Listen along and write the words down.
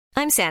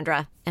I'm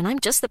Sandra, and I'm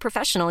just the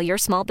professional your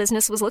small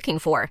business was looking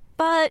for.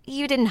 But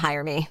you didn't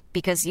hire me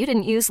because you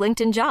didn't use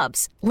LinkedIn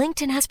Jobs.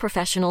 LinkedIn has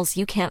professionals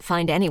you can't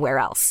find anywhere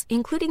else,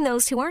 including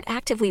those who aren't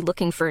actively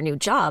looking for a new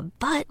job,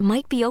 but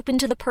might be open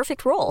to the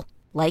perfect role,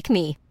 like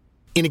me.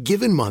 In a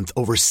given month,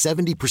 over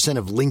 70%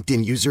 of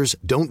LinkedIn users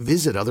don't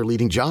visit other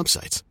leading job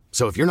sites.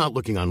 So if you're not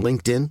looking on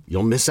LinkedIn,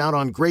 you'll miss out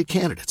on great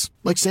candidates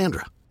like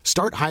Sandra.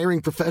 Start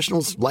hiring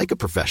professionals like a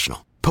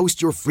professional.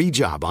 Post your free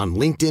job on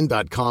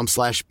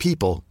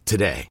linkedin.com/people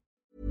today.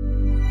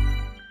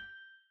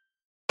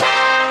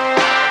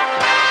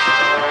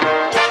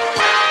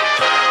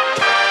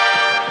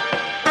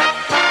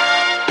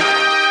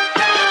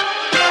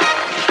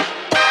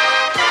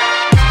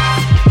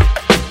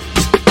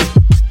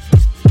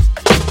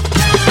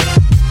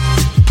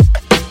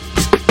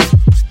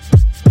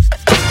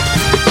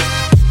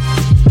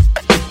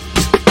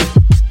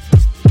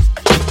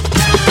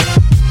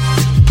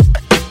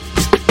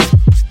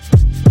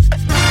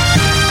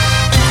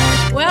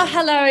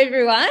 Hello,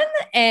 everyone,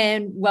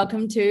 and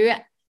welcome to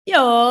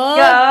You're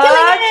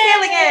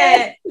Killing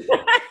It.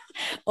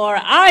 Or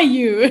are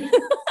you?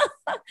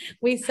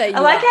 We say I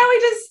like how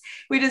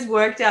we just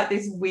worked out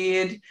this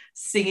weird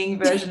singing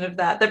version of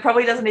that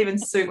probably doesn't even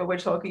suit what we're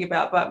talking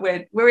about, but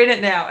we're in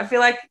it now. I feel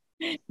like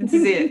this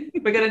is it.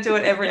 We're going to do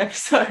it every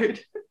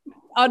episode.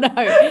 Oh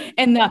no,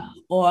 and the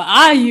or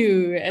are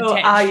you attached? Or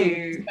are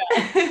you?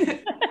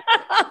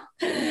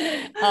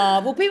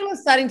 Well, people are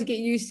starting to get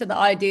used to the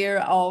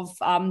idea of,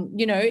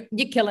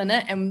 you're killing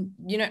it, and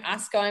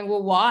us going,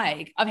 well,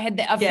 why? I've had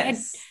it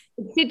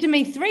said to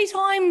me 3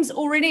 times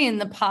already in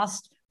the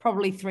past,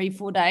 probably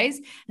 3-4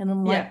 days, and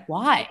I'm like,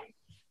 why?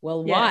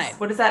 Well, why?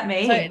 What does that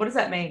mean? So, what does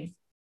that mean?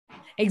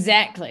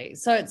 Exactly.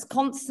 So it's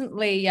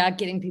constantly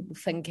getting people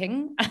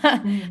thinking,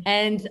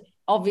 and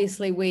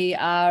obviously we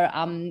are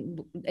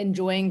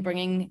enjoying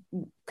bringing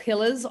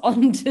killers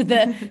onto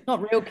the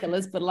not real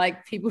killers, but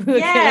like people who are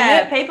killing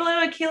it. People who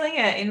are killing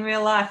it in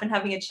real life, and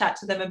having a chat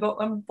to them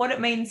about what it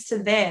means to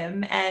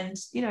them. And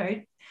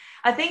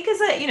I think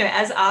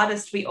as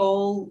artists, we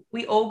all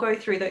go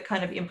through that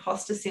kind of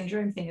imposter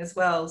syndrome thing as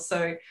well.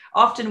 So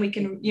often we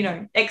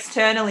can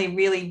externally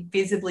really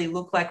visibly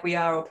look like we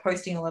are, or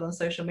posting a lot on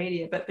social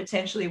media, but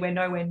potentially we're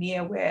nowhere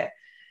near where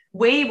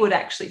we would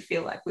actually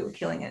feel like we were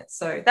killing it.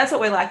 So that's what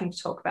we're liking to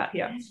talk about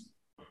here.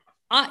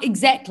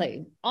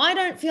 Exactly. I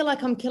don't feel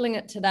like I'm killing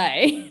it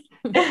today.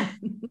 Yeah,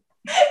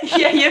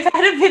 you've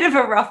had a bit of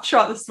a rough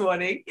trot this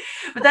morning,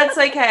 but that's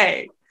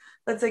okay.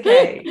 That's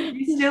okay.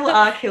 You still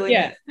are killing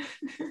it.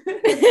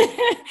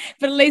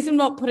 But at least I'm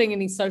not putting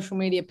any social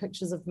media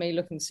pictures of me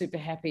looking super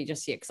happy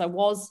just yet, because I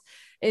was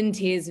in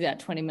tears about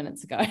 20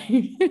 minutes ago.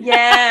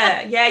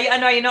 Yeah. I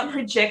know you're not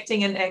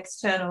projecting an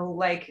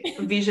external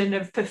vision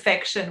of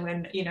perfection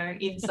when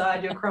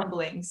inside you're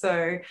crumbling.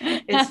 So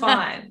it's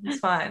fine. It's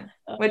fine.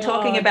 We're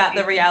talking about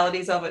the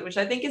realities of it, which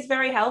I think is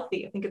very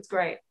healthy. I think it's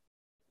great.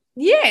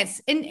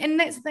 Yes, and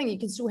that's the thing. You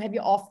can still have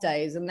your off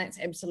days, and that's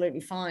absolutely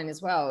fine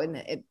as well.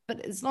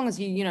 But as long as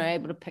you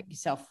able to pick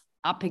yourself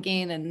up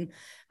again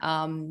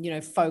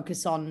and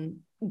focus on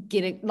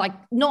getting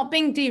not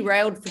being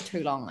derailed for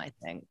too long, I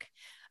think.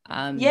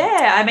 I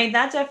mean,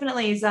 that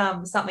definitely is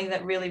something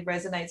that really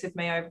resonates with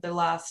me over the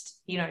last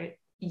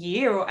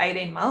year or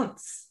 18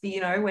 months.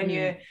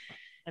 When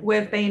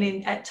we've been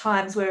in at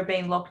times where we've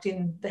been locked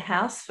in the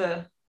house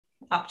for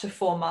up to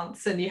 4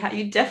 months, and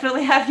you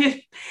definitely have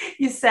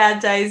your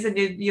sad days and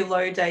your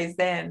low days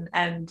then,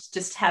 and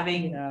just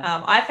having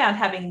I found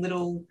having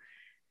little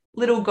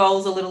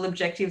goals or little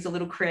objectives or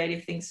little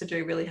creative things to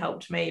do really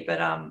helped me. But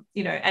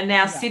and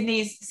now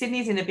Sydney's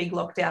in a big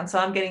lockdown, so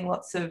I'm getting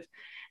lots of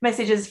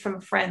messages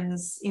from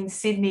friends in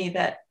Sydney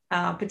that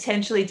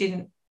potentially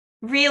didn't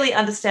really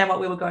understand what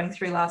we were going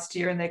through last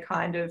year, and they're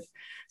kind of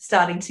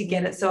starting to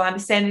get it. So I'm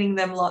sending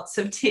them lots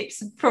of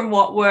tips from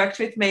what worked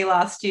with me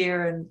last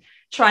year, and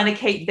trying to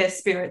keep their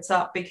spirits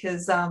up,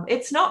 because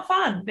it's not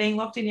fun being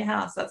locked in your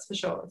house, that's for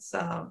sure. It's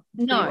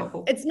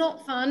awful. It's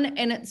not fun,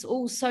 and it's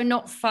also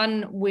not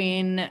fun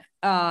when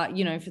for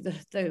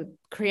the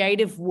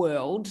creative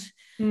world,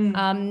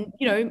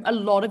 a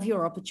lot of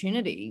your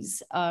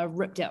opportunities are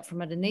ripped out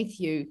from underneath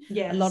you.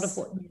 Yes. A lot of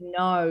what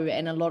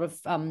and a lot of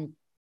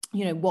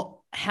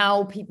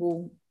how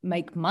people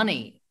make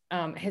money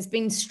has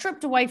been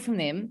stripped away from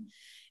them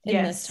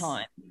in this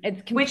time.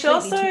 Which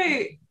also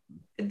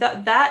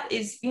that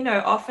is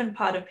often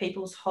part of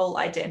people's whole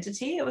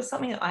identity. It was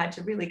something that I had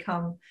to really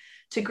come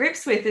to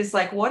grips with, is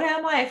what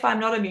am I if I'm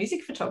not a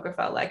music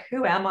photographer?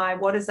 Who am I?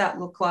 What does that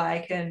look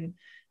like? And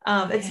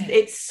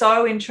it's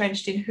so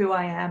entrenched in who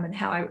I am and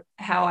how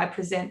I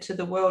present to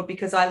the world,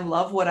 because I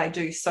love what I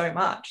do so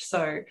much.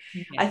 So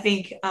I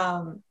think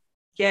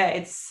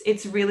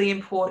it's really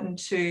important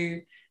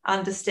to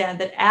understand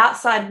that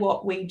outside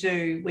what we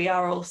do, we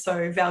are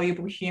also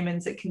valuable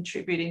humans that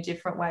contribute in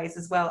different ways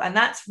as well. And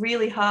that's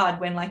really hard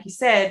when, like you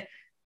said,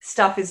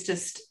 stuff is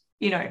just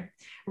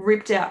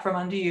ripped out from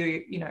under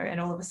you, and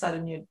all of a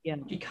sudden you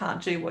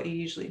can't do what you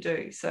usually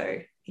do. So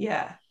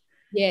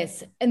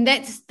Yes, and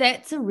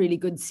that's a really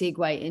good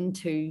segue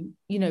into,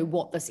 you know,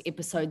 what this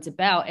episode's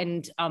about.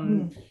 And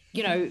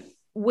you know,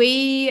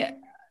 we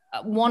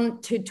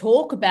want to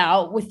talk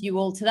about with you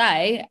all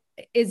today.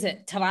 Is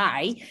it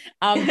today?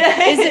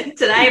 Is it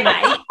today,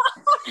 mate?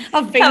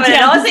 I've been coming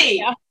down Aussie.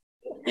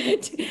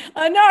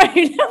 I know. Where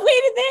did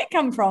that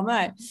come from?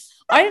 When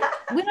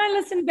I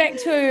listen back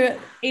to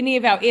any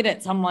of our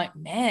edits, I'm like,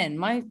 man,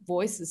 my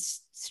voice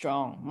is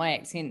strong. My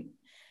accent.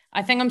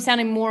 I think I'm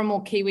sounding more and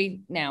more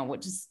Kiwi now,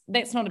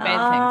 that's not a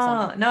bad thing.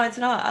 So. No, it's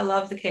not. I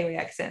love the Kiwi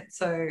accent.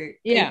 So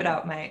keep it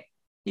up, mate.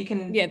 You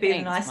can be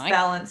a nice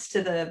balance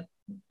to the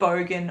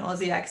bogan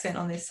Aussie accent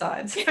on this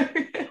side. So.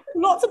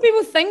 Lots of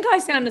people think I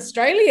sound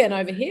Australian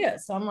over here.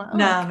 So I'm like, oh,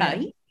 nah,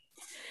 okay.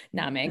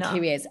 Man,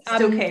 Kiwi is.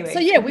 Still Kiwi. So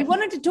yeah, we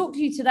wanted to talk to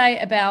you today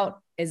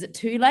about, is it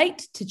too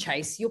late to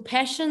chase your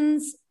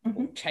passions,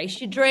 chase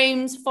your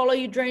dreams, follow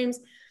your dreams?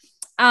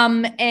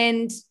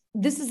 And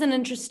this is an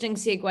interesting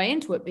segue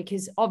into it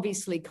because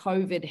obviously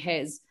COVID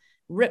has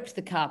ripped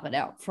the carpet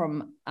out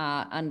from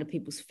under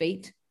people's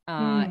feet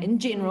in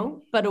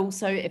general, but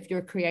also if you're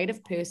a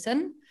creative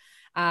person.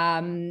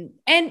 And,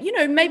 you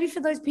know, maybe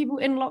for those people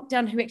in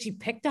lockdown who actually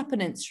picked up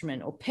an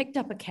instrument or picked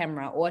up a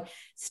camera or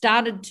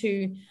started to,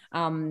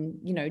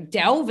 you know,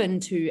 delve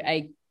into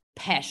a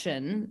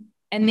passion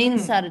and then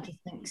started to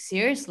think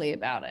seriously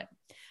about it.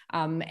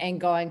 And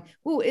going,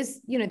 well,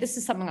 this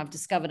is something I've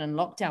discovered in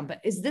lockdown,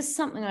 but is this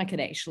something I could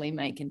actually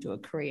make into a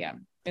career?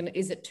 And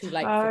is it too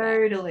late for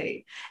that?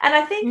 Totally. And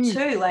I think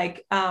too,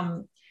 like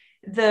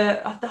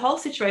the whole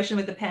situation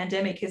with the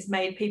pandemic has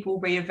made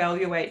people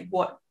reevaluate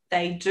what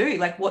they do,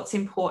 like what's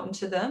important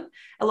to them.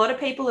 A lot of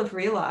people have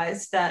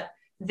realized that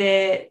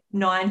their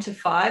 9 to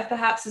 5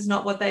 perhaps is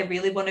not what they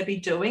really want to be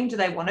doing. Do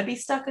they want to be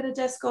stuck at a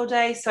desk all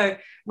day? So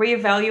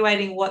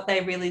reevaluating what they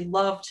really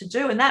love to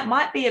do. And that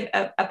might be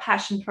a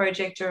passion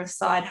project or a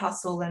side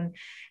hustle. And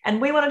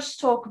we wanted to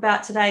talk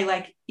about today,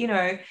 like, you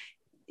know,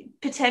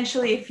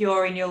 potentially if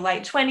you're in your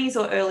late 20s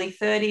or early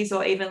 30s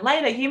or even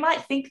later, you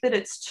might think that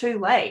it's too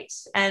late.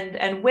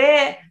 And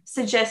we're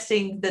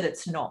suggesting that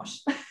it's not.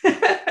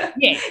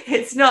 Yeah.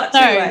 It's not too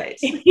late.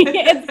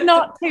 It's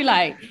not too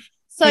late.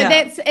 So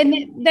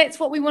that's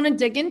what we want to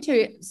dig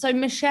into. So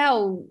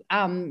Michelle,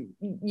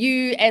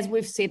 you, as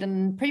we've said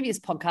in previous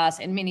podcasts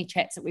and many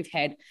chats that we've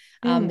had,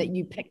 that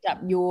you picked up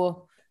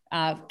your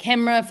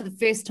camera for the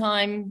first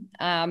time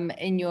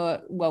in your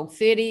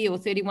 30 or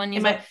 31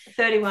 years old.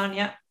 31,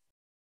 yeah.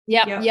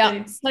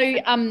 Yeah. So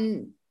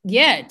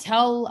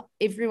tell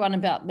everyone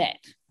about that.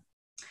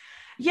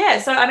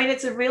 Yeah, so I mean,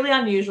 it's a really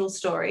unusual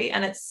story,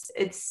 and it's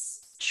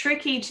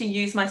tricky to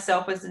use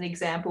myself as an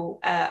example.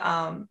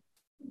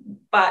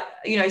 But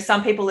you know,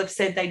 some people have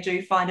said they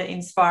do find it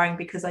inspiring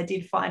because I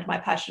did find my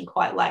passion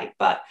quite late.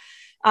 But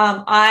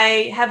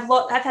I've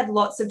had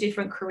lots of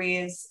different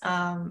careers.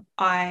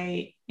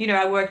 I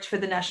worked for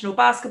the National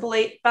Basketball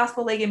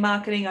League in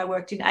marketing. I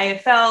worked in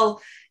AFL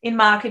in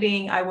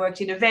marketing. I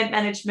worked in event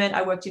management.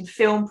 I worked in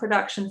film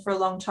production for a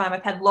long time.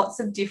 I've had lots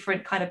of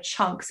different kind of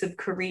chunks of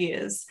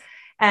careers.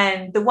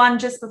 And the one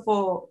just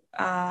before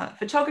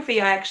photography,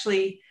 I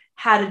actually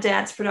had a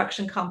dance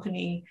production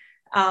company.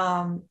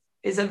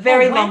 Is a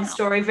very long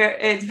story.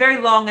 It's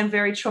very long and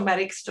very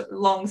traumatic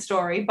long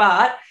story.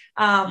 But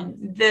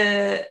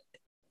the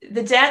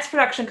dance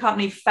production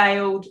company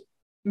failed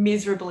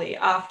miserably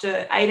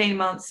after 18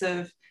 months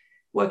of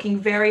working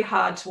very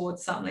hard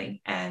towards something.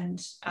 And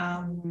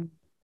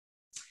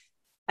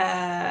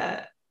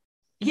it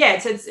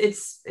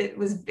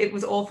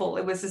was awful.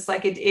 It was just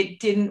like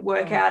it didn't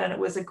work out, and it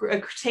was a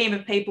team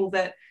of people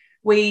that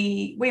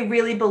we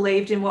really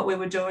believed in what we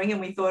were doing, and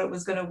we thought it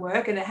was going to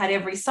work, and it had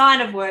every sign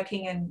of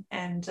working,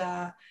 and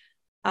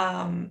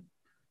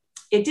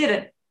it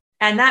didn't.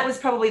 And that was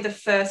probably the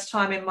first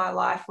time in my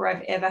life where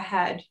I've ever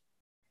had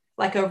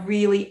like a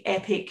really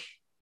epic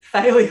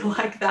failure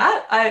like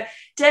that. I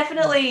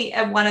definitely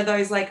am one of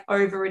those like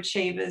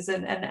overachievers,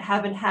 and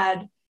haven't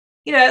had,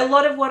 you know, a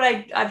lot of what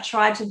I've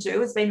tried to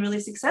do has been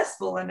really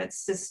successful, and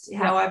it's just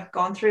how I've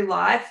gone through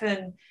life.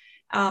 And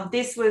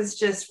this was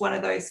just one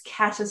of those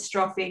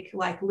catastrophic,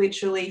 like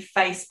literally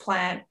face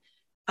plant,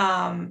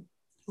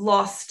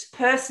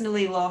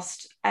 personally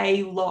lost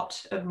a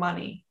lot of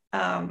money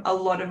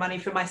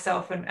for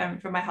myself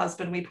and for my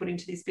husband. We put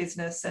into this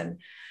business, and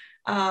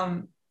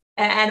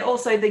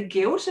also the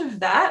guilt of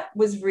that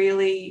was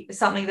really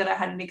something that I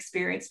hadn't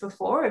experienced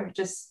before, of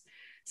just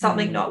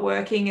something not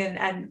working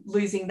and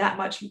losing that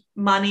much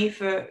money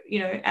for, you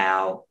know,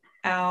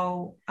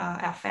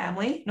 our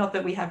family. Not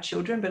that we have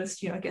children, but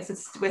it's, you know, I guess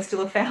we're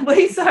still a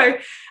family. So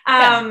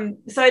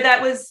so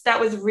that was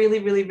really,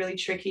 really, really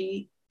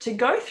tricky to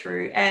go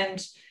through.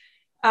 And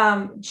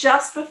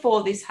just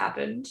before this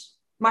happened,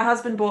 my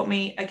husband bought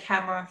me a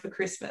camera for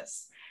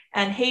Christmas,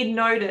 and he'd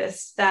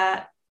noticed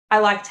that I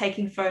like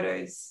taking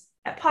photos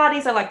at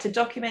parties. I like to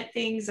document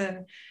things,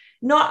 and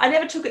I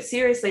never took it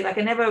seriously. Like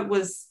I never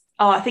was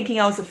thinking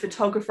I was a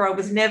photographer. I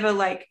was never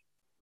like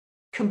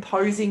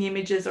composing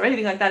images or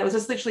anything like that. It was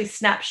just literally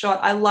snapshot.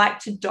 I like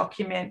to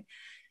document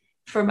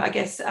from, I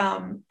guess,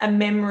 a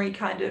memory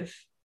kind of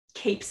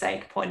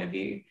keepsake point of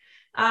view.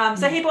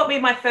 So he bought me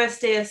my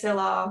first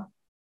DSLR,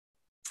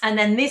 and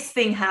then this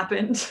thing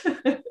happened.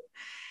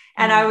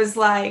 And I was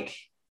like,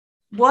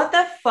 what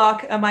the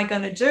fuck am I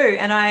going to do?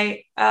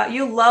 And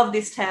you'll love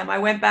this, Tam. I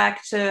went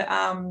back to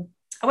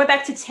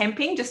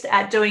temping, just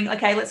at doing,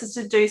 okay, let's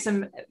just do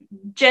some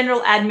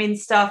general admin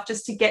stuff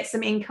just to get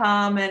some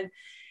income. And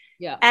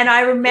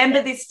I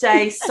remember this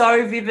day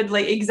so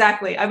vividly.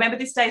 Exactly. I remember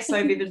this day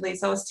so vividly.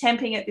 So I was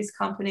temping at this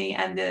company,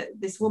 and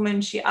this woman,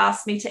 she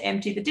asked me to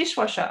empty the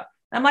dishwasher.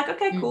 And I'm like,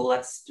 okay, cool.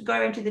 Let's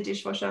go empty the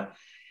dishwasher.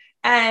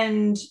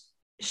 And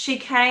she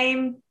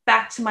came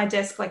back to my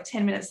desk like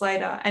 10 minutes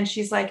later, and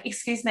she's like,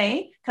 excuse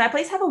me, can I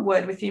please have a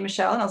word with you,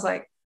 Michelle? And I was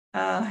like,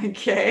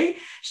 okay.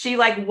 She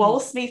like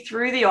waltzed me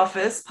through the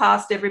office,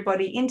 past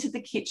everybody, into the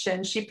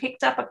kitchen. She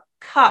picked up a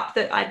cup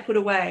that I'd put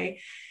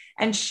away,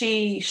 and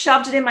she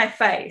shoved it in my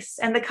face,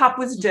 and the cup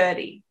was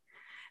dirty.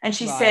 And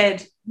she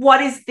said,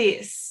 what is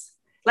this?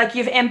 Like,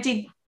 you've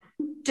emptied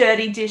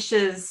dirty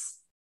dishes.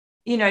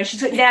 You know,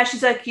 she's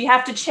like, you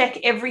have to check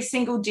every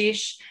single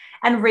dish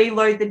and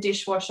reload the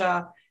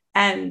dishwasher.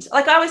 And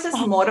like, I was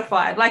just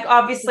mortified. Like,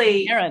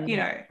 obviously, you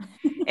know,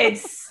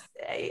 it's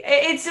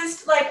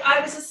just like, I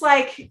was just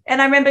like,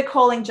 and I remember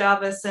calling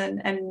Jarvis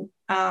and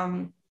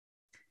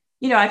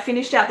you know, I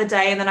finished out the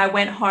day, and then I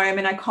went home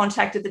and I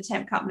contacted the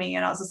temp company,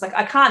 and I was just like,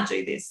 I can't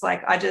do this.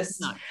 Like,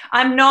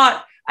 I'm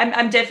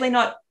definitely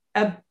not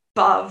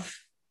above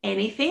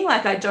anything.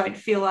 Like, I don't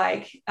feel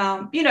like,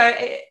 you know,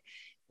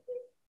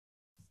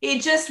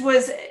 it just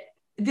was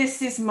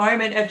this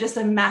moment of just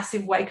a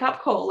massive wake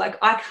up call. Like,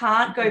 I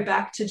can't go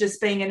back to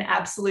just being an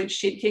absolute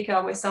shit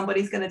kicker where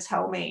somebody's going to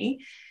tell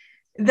me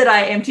that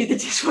I emptied the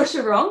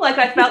dishwasher wrong. Like,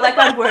 I felt like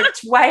I'd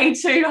worked way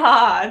too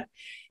hard,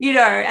 you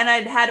know, and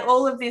I'd had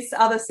all of this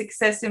other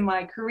success in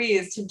my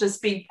careers to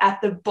just be at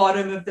the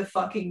bottom of the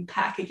fucking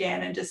pack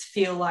again and just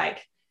feel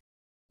like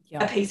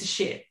a piece of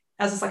shit.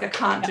 I was just like, I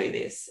can't do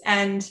this.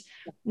 And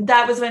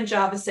that was when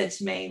Jarvis said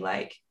to me,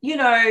 like, you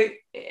know,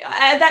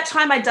 at that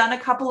time I'd done a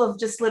couple of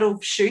just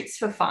little shoots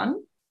for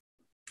fun.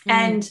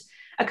 And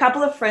a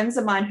couple of friends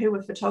of mine who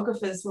were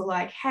photographers were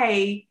like,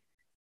 hey,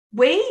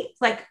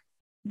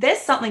 there's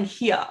something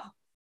here.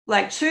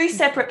 Like, two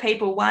separate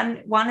people.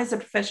 One is a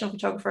professional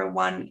photographer, and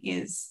one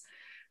is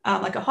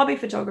like a hobby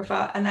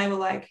photographer. And they were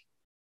like,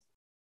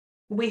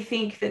 we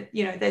think that,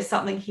 you know, there's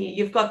something here.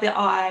 You've got the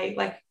eye,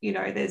 like, you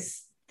know,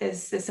 there's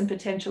some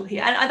potential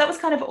here. And that was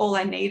kind of all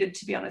I needed,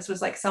 to be honest,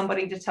 was like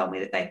somebody to tell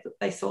me that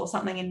they saw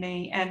something in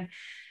me.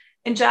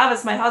 And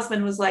Jarvis, my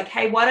husband, was like,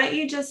 hey, why don't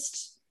you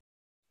just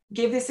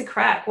give this a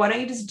crack? Why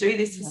don't you just do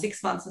this for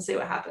 6 months and see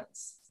what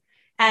happens?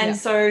 And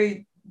so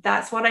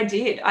that's what I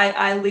did.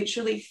 I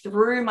literally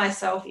threw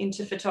myself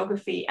into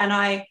photography,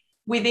 and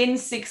within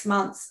 6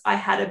 months, I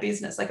had a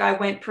business. Like, I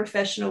went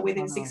professional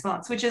within 6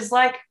 months, which is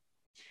like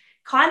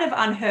kind of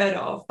unheard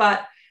of.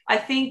 But I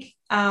think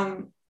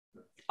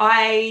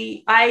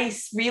I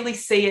really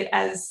see it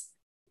as,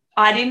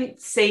 I didn't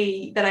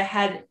see that I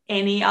had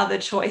any other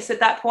choice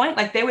at that point.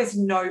 Like, there was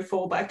no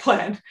fallback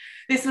plan.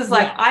 This was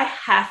like, I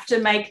have to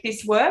make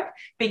this work,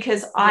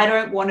 because I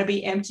don't want to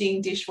be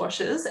emptying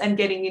dishwashers and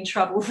getting in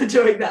trouble for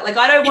doing that. Like,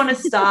 I don't want to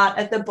start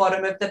at the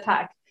bottom of the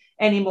pack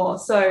anymore.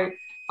 So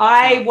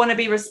I want to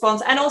be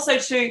responsible. And also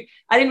too,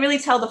 I didn't really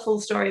tell the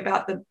full story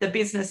about the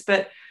business,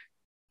 but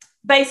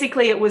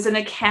basically it was an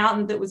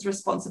accountant that was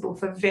responsible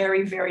for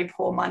very, very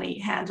poor money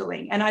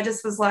handling. And I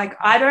just was like,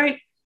 I don't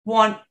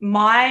want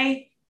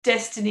my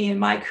destiny and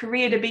my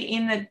career to be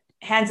in the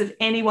hands of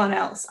anyone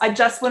else. I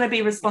just want to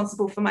be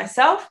responsible for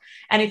myself.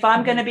 And if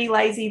I'm going to be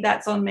lazy,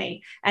 that's on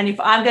me. And if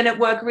I'm going to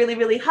work really,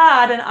 really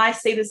hard and I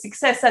see the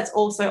success, that's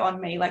also on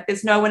me. Like,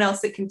 there's no one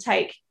else that can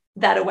take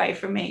that away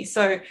from me.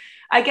 So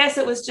I guess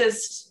it was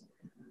just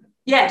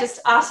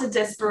utter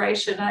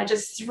desperation. I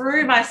just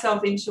threw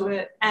myself into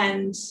it,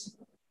 and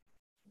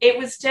it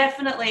was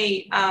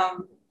definitely,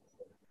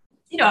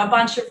 you know, a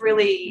bunch of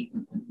really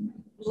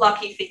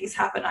lucky things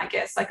happen, I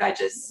guess. Like, I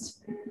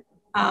just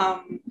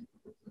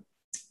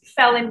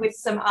fell in with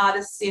some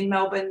artists in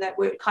Melbourne that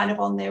were kind of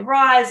on their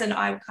rise, and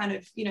I kind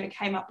of, you know,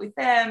 came up with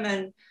them,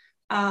 and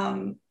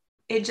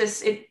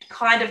it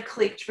kind of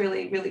clicked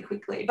really, really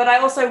quickly. But I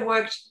also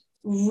worked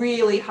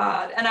really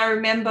hard, and I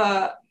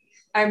remember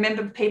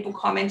people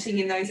commenting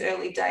in those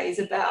early days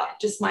about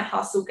just my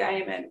hustle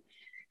game, and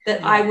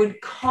that I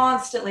would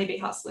constantly be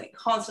hustling,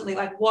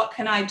 like, what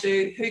can I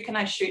do? Who can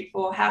I shoot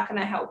for? How can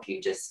I help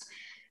you? Just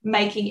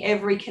making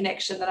every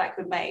connection that I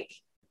could make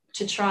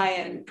to try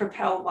and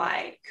propel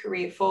my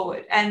career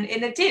forward. And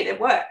it did. It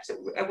worked.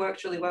 It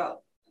worked really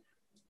well.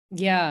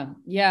 Yeah.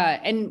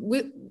 And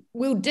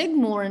we'll dig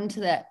more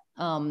into that,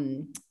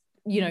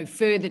 you know,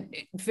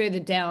 further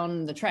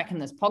down the track in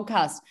this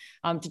podcast,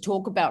 to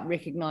talk about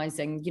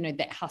recognizing, you know,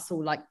 that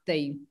hustle, like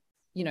the,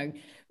 you know,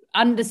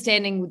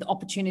 understanding with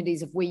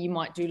opportunities of where you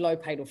might do low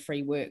paid or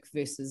free work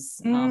versus,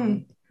 you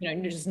know,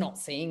 just not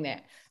seeing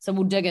that. So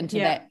we'll dig into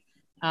that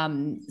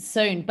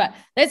soon. But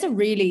that's a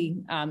really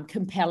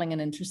compelling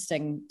and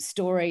interesting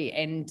story,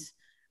 and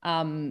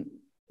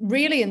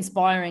really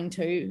inspiring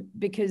too,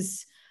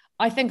 because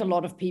I think a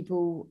lot of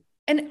people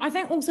And I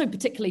think also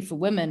particularly for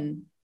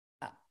women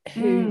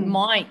who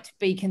might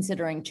be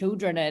considering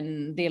children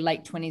in their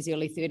late 20s,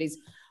 early 30s,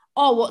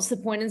 oh, what's the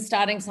point in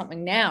starting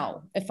something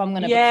now if I'm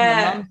going to become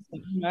a mum?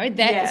 You know,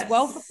 that as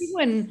well for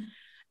people. And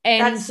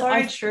that's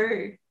so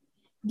true.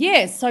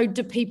 Yeah. So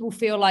do people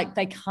feel like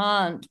they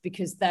can't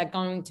because they're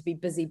going to be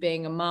busy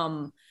being a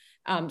mum?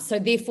 So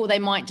therefore they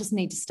might just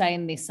need to stay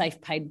in their safe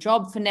paid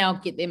job for now,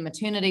 get their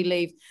maternity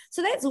leave.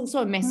 So that's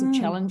also a massive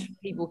challenge for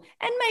people,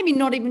 and maybe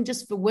not even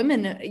just for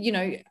women,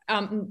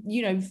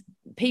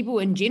 people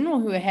in general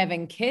who are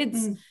having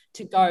kids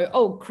to go,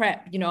 oh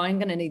crap, I'm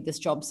going to need this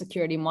job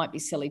security. Might be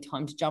silly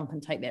time to jump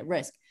and take that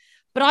risk.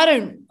 But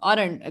I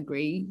don't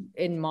agree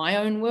in my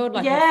own world.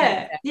 Like,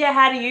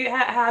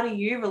 How do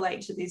you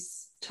relate to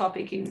this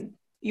topic in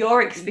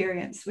your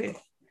experience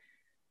with,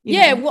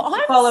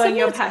 I'm following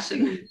your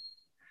passion?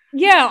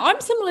 Yeah, I'm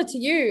similar to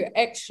you,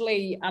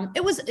 actually.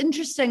 It was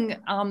interesting.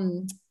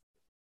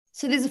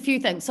 So there's a few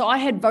things. So I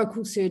had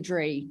vocal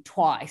surgery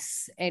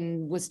twice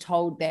and was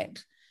told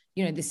that,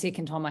 the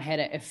second time I had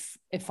it, if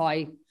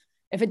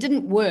it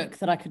didn't work,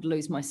 that I could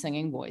lose my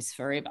singing voice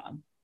forever.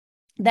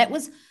 That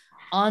was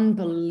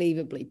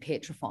unbelievably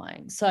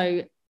petrifying.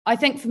 So I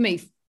think for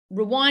me,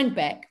 rewind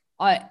back,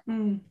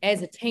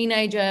 as a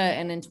teenager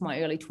and into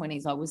my early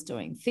 20s, I was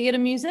doing theatre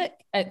music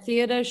at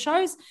theatre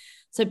shows.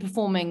 So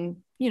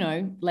performing,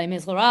 Les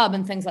Miserables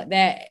and things like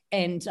that,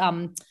 and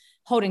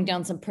holding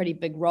down some pretty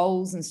big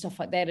roles and stuff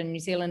like that in New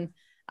Zealand.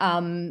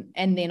 And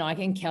then I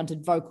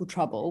encountered vocal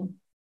trouble.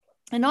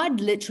 And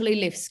I'd literally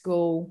left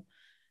school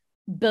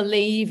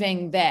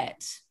believing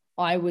that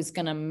I was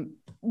going to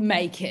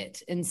make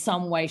it in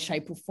some way,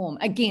 shape or form.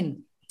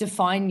 Again,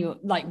 define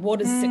what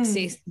does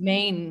success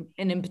mean?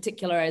 And in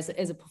particular as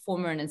a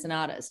performer and as an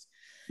artist.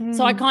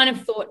 So I kind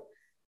of thought,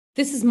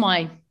 this is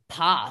my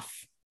path.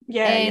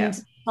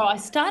 So I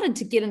started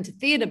to get into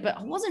theatre, but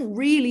I wasn't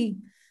really,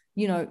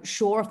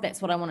 sure if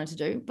that's what I wanted to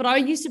do. But I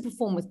used to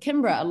perform with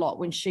Kimbra a lot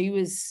when she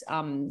was,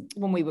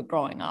 when we were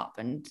growing up,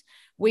 and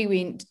we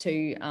went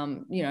to,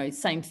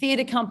 same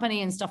theatre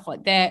company and stuff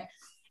like that.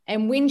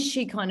 And when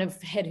she kind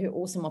of had her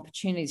awesome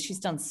opportunities, she's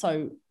done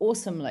so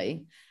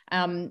awesomely.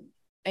 And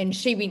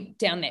she went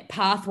down that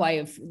pathway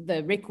of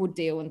the record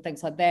deal and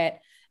things like that.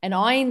 And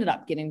I ended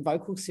up getting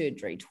vocal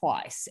surgery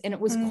twice. And it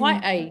was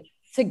quite a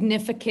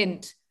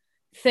significant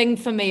thing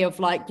for me of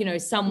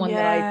someone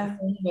that I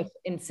performed with,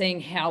 and seeing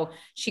how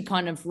she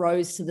kind of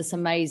rose to this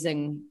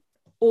amazing,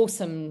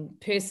 awesome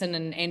person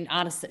and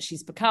artist that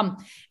she's become.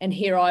 And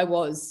here I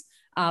was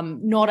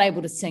not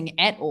able to sing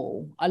at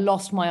all. I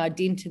lost my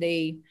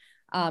identity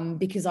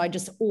because I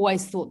just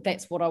always thought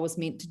that's what I was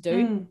meant to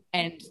do.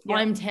 And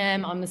I'm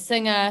Tam, I'm a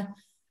singer.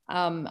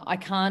 I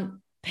can't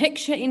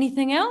picture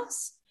anything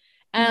else.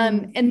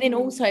 And then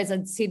also, as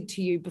I'd said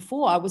to you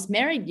before, I was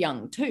married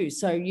young too.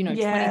 So,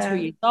 22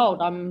 years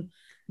old, I'm,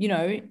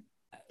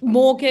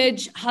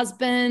 mortgage,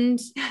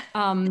 husband,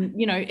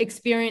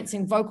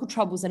 experiencing vocal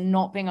troubles and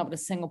not being able to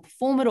sing or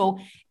perform at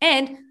all.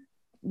 And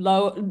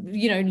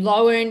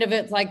lower end of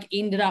it,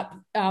 ended up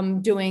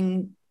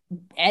doing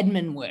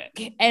admin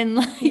work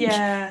and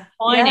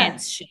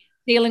finance shit,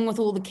 dealing with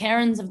all the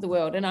Karens of the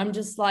world. And I'm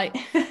just like,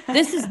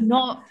 this is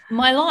not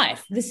my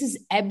life. This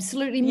is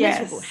absolutely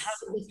miserable. How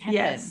did this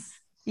happen?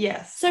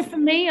 Yes. So for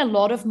me, a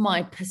lot of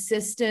my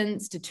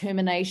persistence,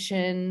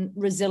 determination,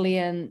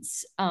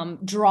 resilience,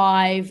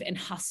 drive and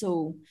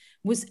hustle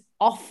was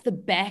off the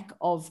back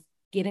of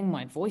getting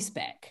my voice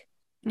back.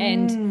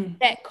 And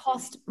that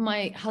cost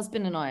my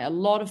husband and I a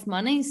lot of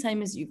money,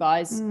 same as you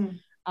guys.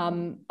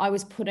 I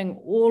was putting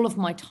all of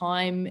my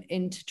time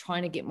into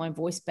trying to get my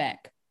voice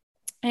back.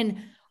 And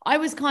I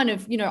was kind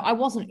of, I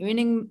wasn't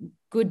earning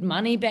good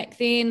money back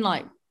then,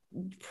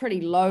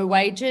 pretty low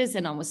wages,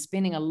 and I was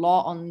spending a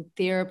lot on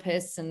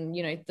therapists and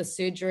the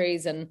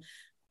surgeries, and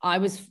I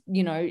was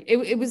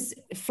it was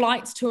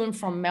flights to and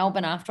from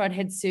Melbourne after I'd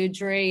had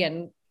surgery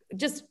and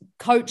just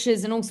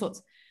coaches and all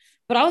sorts,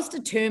 but I was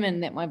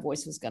determined that my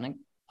voice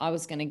I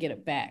was gonna get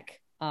it back.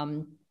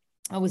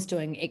 I was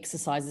doing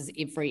exercises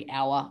every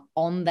hour,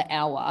 on the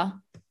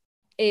hour,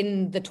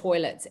 in the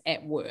toilets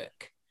at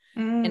work.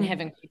 And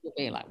having people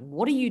be like,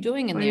 what are you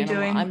doing in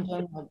there? I'm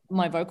doing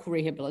my vocal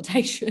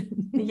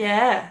rehabilitation.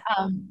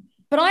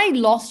 But I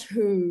lost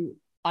who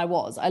I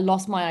was. I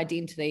lost my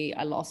identity.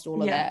 I lost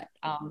all of that.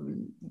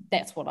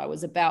 That's what I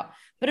was about.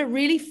 But it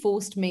really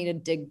forced me to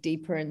dig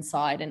deeper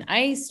inside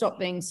and stop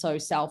being so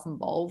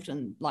self-involved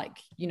and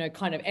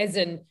kind of as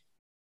in,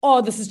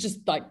 oh, this is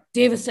just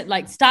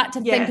devastating, start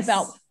to think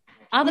about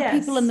other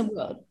people in the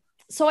world.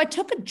 So I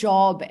took a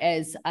job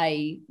as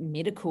a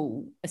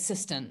medical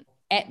assistant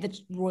at the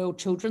Royal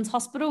Children's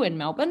Hospital in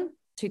Melbourne,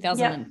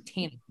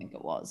 2010, I think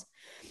it was.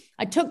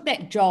 I took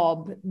that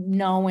job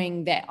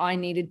knowing that I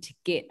needed to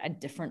get a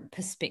different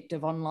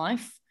perspective on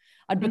life.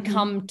 I'd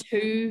become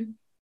too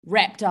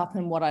wrapped up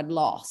in what I'd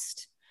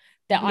lost,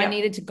 that I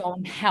needed to go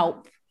and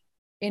help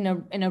in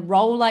a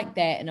role like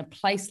that, in a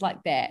place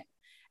like that.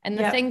 And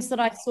the things that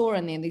I saw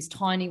in there, these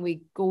tiny,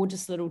 wee,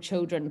 gorgeous little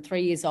children,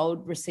 3 years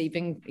old,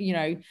 receiving,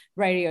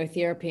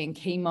 radiotherapy and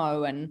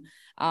chemo.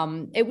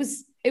 And it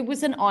it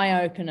was an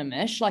eye opener,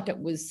 Mish. Like it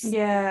was.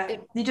 Yeah,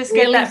 you just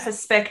really get that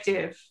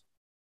perspective.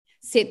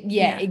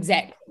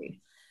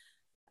 Exactly.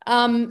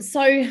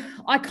 So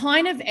I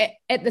kind of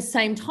at the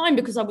same time,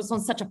 because I was on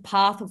such a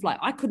path of like,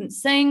 I couldn't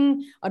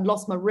sing, I'd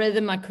lost my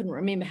rhythm, I couldn't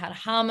remember how to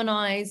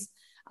harmonize.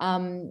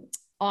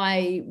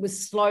 I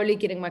was slowly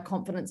getting my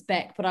confidence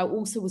back, but I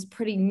also was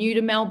pretty new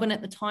to Melbourne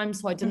at the time,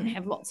 so I didn't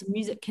have lots of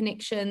music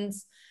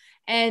connections.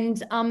 And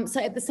so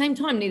at the same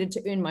time needed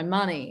to earn my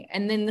money.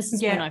 And then this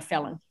is when I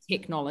fell into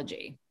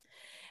technology.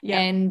 Yeah.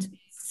 And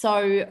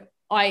so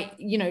I,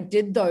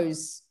 did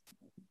those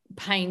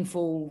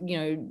painful,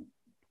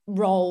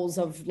 roles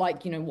of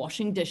like,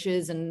 washing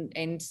dishes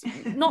and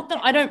not that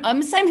I'm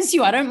the same as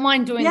you. I don't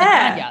mind doing the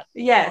hard yard.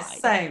 Yes,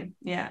 same.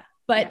 Yeah.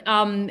 But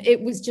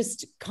it was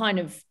just kind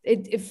of,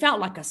 it felt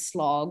like a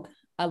slog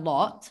a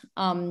lot.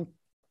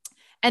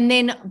 And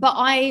then,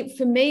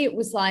 for me, it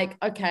was like,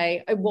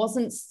 okay, it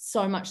wasn't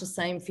so much the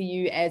same for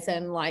you as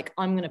in like,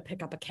 I'm going to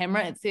pick up a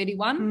camera at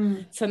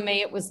 31. For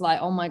me, it was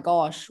like, oh my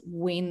gosh,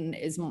 when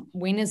is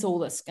all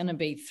this going to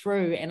be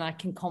through? And I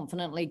can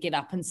confidently get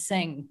up and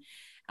sing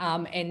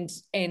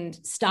and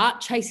start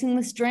chasing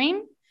this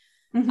dream.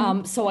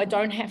 So I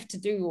don't have to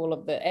do all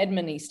of the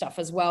admin-y stuff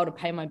as well to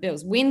pay my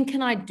bills. When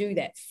can I do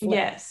that?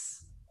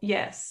 Yes.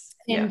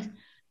 And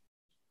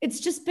it's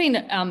just been,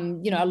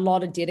 a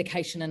lot of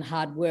dedication and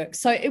hard work.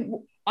 So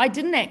I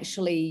didn't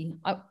actually,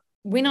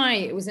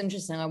 it was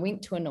interesting, I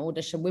went to an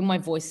audition when my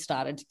voice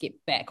started to get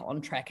back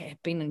on track. It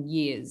had been in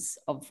years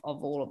of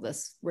all of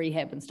this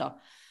rehab and stuff.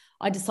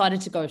 I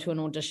decided to go to an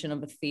audition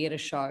of a theatre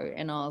show,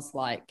 and I was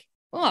like,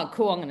 oh,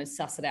 cool, I'm going to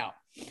suss it out.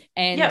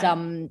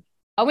 And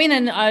I went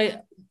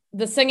in,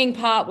 the singing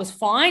part was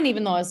fine,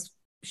 even though I was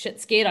shit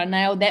scared. I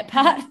nailed that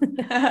part.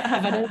 If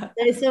I don't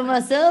say so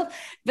myself.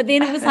 But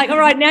then it was like, all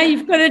right, now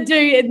you've got to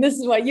do, and this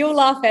is what you'll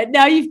laugh at,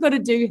 now you've got to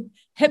do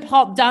hip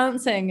hop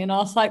dancing. And I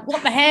was like,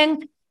 what the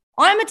hang?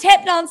 I'm a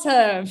tap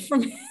dancer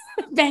from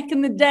back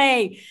in the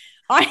day.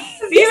 Have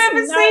you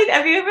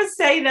ever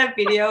seen that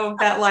video of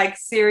that like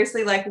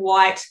seriously like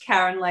white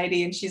Karen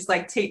lady and she's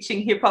like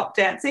teaching hip hop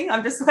dancing?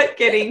 I'm just like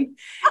getting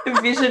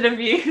a vision of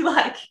you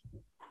like,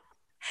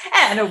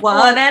 and a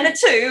 1 and a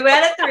 2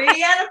 and a 3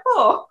 and a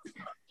 4.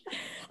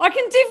 I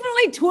can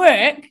definitely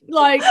twerk.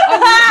 Like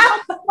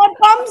my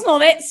bum's not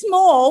that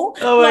small.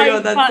 Oh my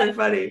God, that's so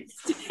funny.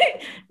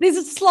 There's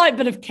a slight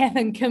bit of Kath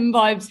and Kim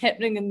vibes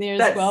happening in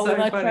there as well. So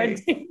when funny. I tried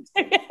to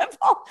hip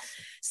hop.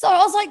 So I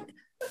was like,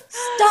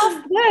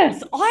 stuff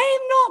this. I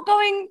am not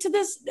going to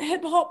this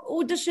hip hop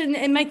audition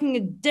and making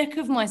a dick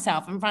of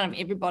myself in front of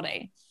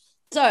everybody.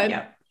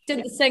 So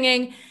did the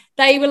singing.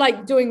 They were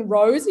like doing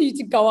rows. You had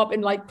to go up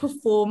and like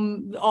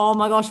perform. Oh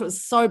my gosh, it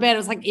was so bad. It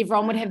was like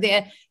everyone would have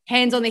their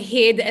hands on their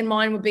head and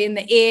mine would be in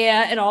the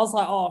air. And I was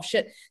like, oh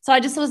shit. So I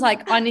just was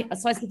like, so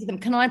I said to them,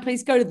 can I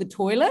please go to the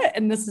toilet?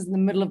 And this is in the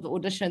middle of the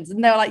auditions.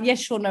 And they were like, yes,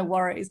 sure, no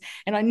worries.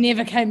 And I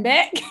never came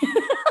back.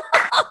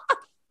 I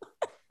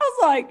was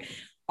like,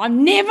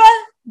 I'm never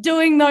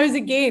doing those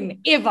again,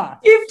 ever.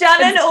 You've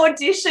done an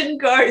audition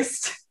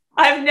ghost.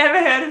 I've never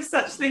heard of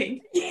such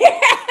thing.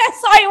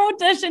 Yes, I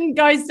auditioned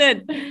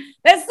ghosted.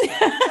 That's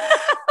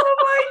oh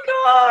my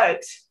God.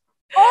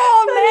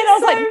 Oh man, I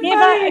was like, funny.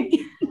 never.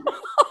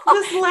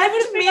 Just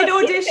left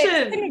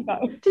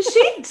mid-audition. Did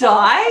she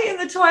die in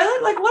the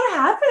toilet? Like what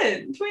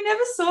happened? We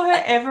never saw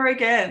her ever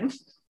again.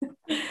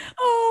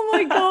 Oh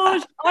my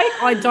gosh.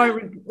 I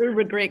don't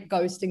regret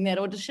ghosting that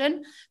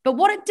audition. But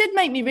what it did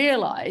make me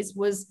realize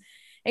was,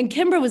 and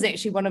Kimbra was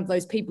actually one of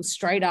those people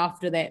straight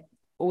after that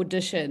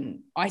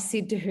audition. I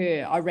said to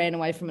her, I ran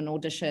away from an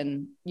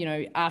audition,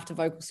 after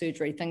vocal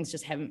surgery, things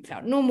just haven't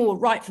felt normal,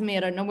 right for me. I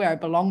don't know where I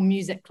belong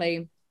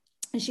musically.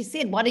 And she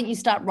said, why don't you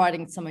start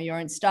writing some of your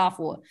own stuff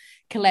or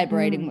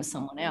collaborating with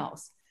someone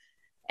else?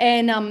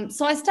 And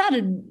so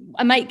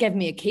a mate gave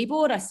me a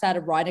keyboard. I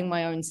started writing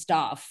my own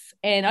stuff.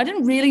 And I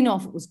didn't really know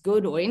if it was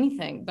good or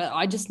anything, but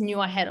I just knew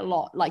I had a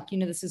lot. Like,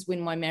 this is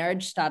when my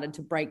marriage started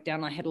to break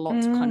down. I had a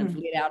lot to kind of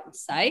let out and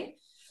say.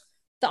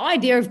 The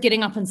idea of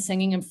getting up and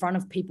singing in front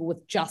of people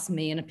with just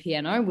me and a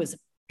piano was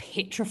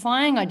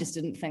petrifying. I just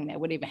didn't think that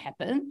would ever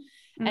happen.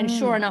 And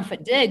sure enough,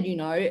 it did,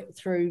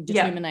 through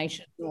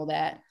determination and all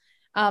that.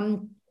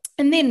 And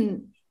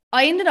then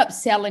I ended up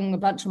selling a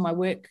bunch of my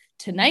work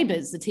to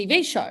Neighbours, the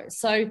TV show.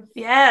 So,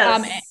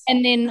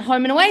 and then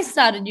Home and Away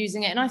started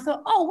using it. And I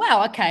thought, oh,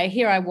 wow, okay,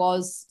 here I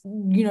was,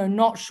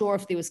 not sure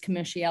if there was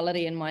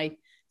commerciality in my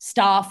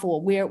stuff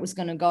or where it was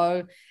going to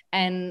go.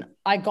 And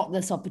I got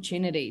this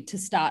opportunity to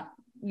start,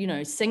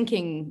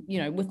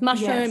 syncing, with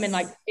Mushroom and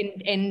like,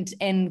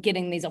 and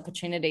getting these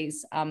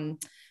opportunities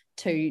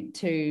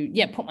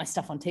to put my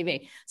stuff on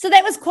TV. So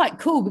that was quite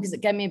cool because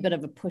it gave me a bit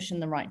of a push in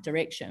the right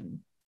direction.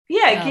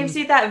 Yeah, it gives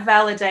you that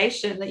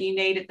validation that you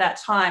need at that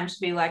time to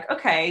be like,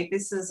 okay,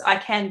 I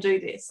can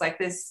do this. Like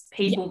there's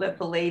people that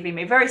believe in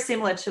me. Very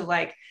similar to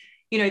like,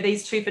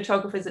 these two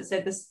photographers that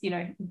said this,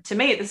 to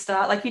me at the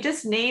start, like you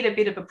just need a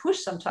bit of a push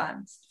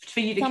sometimes for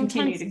you to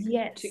continue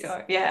to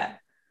go. Yeah.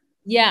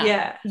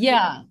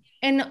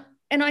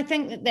 And I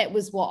think that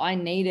was what I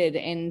needed.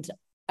 And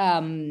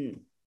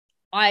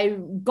I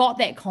got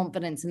that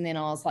confidence, and then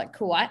I was like,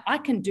 cool, I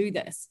can do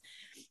this.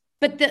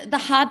 But the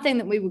hard thing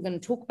that we were going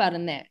to talk about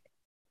in that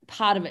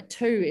part of it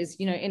too is,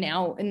 you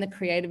know, in the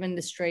creative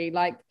industry,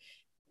 like,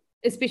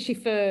 especially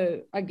for,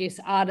 I guess,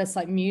 artists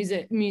like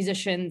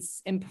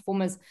musicians and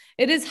performers,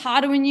 it is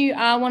harder when you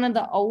are one of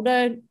the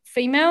older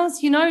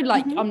females, you know,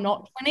 like I'm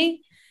not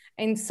 20.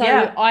 And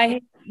so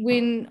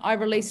when I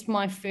released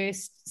my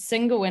first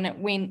single and it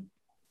went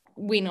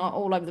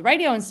all over the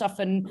radio and stuff,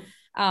 and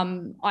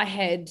I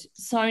had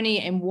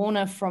Sony and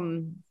Warner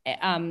from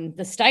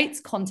the States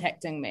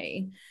contacting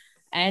me,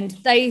 and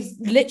they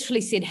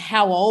literally said,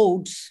 how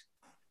old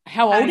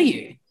are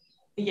you?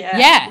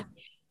 Yeah.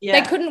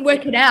 They couldn't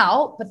work it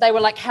out, but they were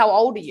like, how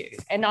old are you?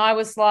 And I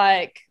was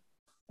like,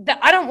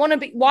 I don't want to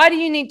be, why do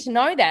you need to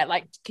know that?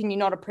 Like, can you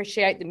not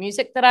appreciate the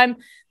music that I'm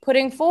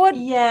putting forward?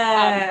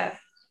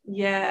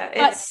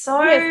 It's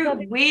so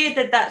weird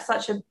that that's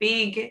such a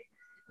big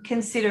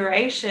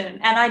consideration.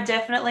 And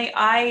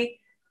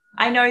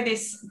I know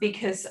this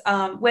because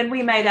when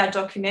we made our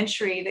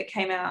documentary that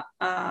came out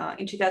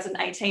in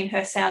 2018,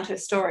 Her Sound, Her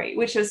Story,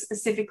 which was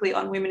specifically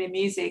on women in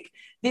music,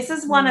 this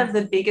is one of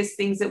the biggest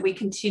things that we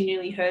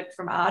continually heard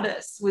from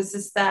artists, was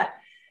just that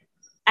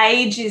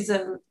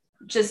ageism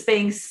just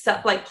being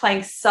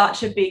playing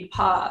such a big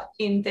part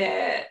in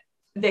their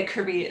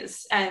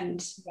careers.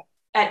 And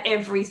at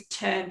every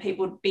turn,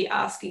 people would be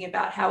asking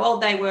about how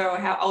old they were or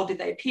how old did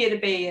they appear to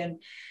be. And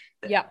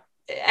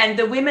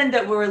the women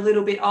that were a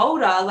little bit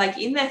older, like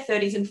in their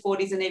 30s and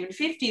 40s and even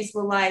 50s,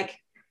 were like,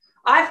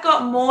 I've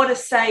got more to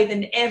say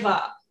than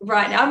ever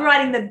right now. I'm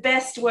writing the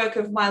best work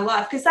of my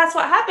life. Because that's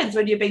what happens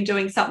when you've been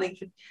doing something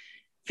for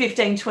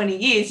 15, 20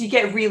 years. You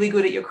get really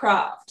good at your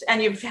craft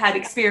and you've had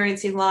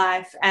experience in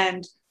life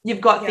and you've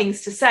got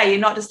things to say.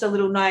 You're not just a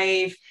little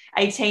naive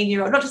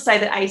 18-year-old. Not to say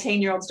that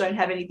 18-year-olds don't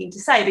have anything to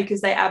say,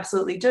 because they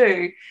absolutely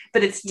do.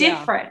 But it's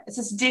different. It's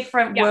this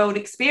different world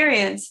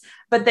experience.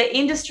 But the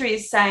industry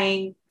is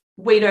saying,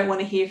 we don't want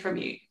to hear from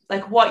you.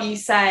 Like, what you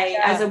say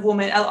as a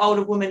woman, an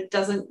older woman,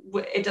 doesn't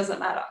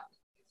matter.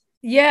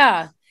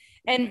 Yeah.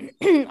 And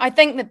I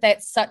think that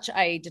that's such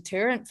a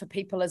deterrent for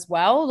people as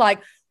well.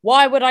 Like,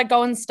 why would I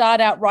go and start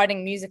out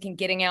writing music and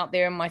getting out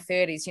there in my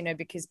 30s, you know,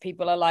 because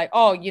people are like,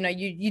 oh, you know,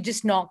 you're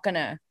just not going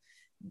to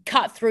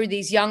cut through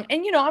these young.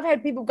 And, you know, I've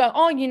had people go,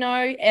 oh, you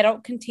know,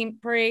 adult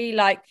contemporary,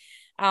 like,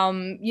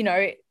 you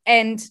know,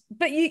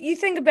 but you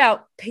think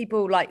about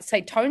people like,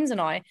 say, Tones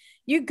and I,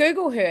 you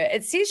Google her,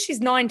 it says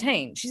she's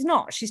 19. She's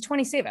not. She's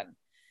 27.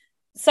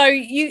 So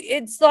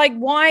it's like,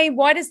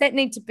 why does that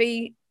need to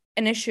be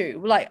an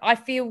issue? Like, I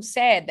feel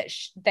sad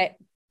that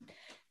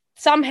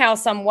somehow,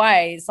 some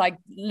ways, like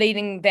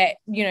leading that,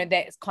 you know,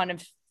 that kind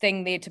of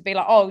thing there to be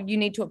like, oh, you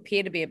need to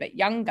appear to be a bit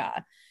younger.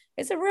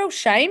 It's a real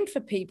shame for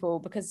people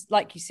because,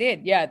 like you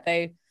said,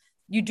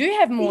 you do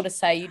have more to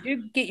say. You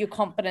do get your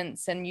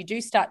confidence and you do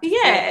start to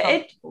feel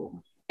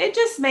comfortable. It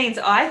just means,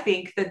 I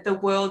think, that the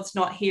world's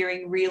not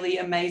hearing really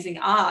amazing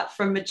art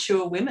from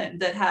mature women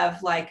that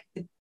have like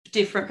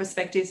different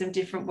perspectives and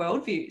different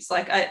worldviews.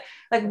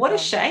 What a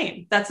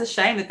shame. That's a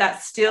shame that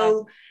that's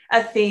still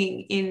a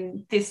thing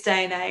in this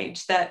day and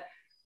age, that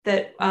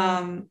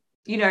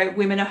you know,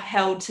 women are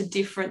held to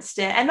different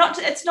standards.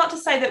 And it's not to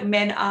say that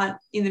men aren't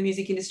in the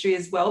music industry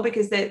as well,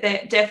 because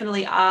there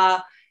definitely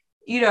are,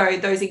 you know,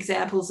 those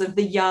examples of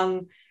the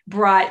young,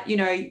 bright, you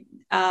know,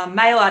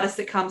 male artists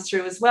that comes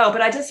through as well.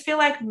 But I just feel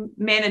like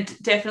men are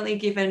definitely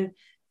given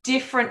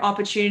different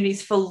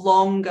opportunities for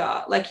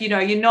longer. Like, you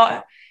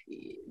know,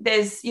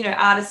 there's, you know,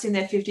 artists in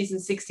their 50s and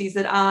 60s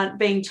that aren't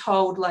being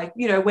told, like,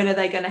 you know, when are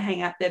they going to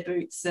hang up their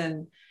boots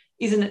and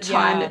isn't it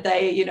time that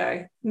they, you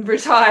know,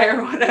 retire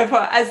or whatever,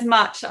 as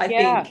much, I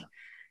think,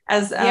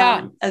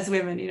 as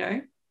women, you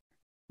know.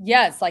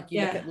 Yeah, it's like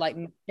you look at like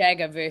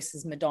Jagger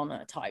versus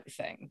Madonna type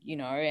thing, you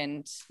know,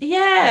 and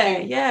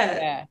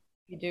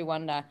you do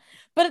wonder.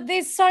 But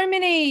there's so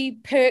many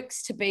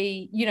perks to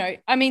be, you know,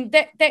 I mean,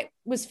 that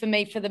was for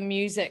me for the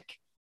music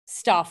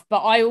stuff.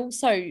 But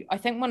I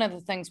think one of the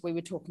things we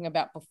were talking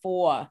about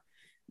before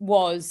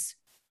was,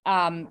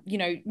 you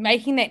know,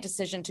 making that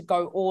decision to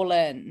go all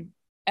in,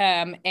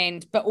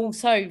 but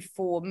also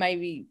for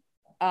maybe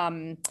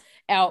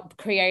our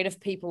creative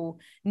people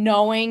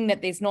knowing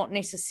that there's not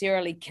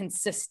necessarily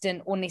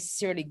consistent or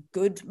necessarily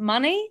good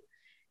money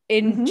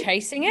in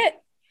chasing it.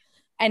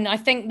 And I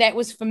think that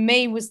was for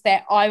me, was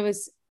that I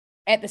was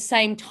at the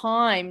same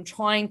time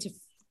trying to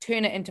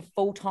turn it into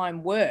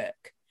full-time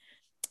work.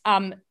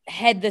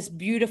 Had this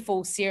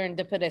beautiful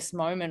serendipitous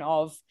moment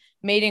of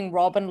meeting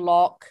Robin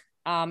Locke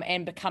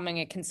and becoming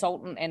a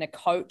consultant and a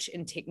coach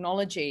in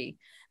technology,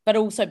 but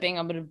also being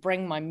able to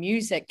bring my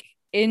music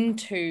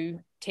into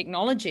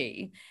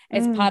technology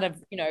as part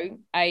of, you know,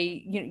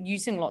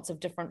 using lots of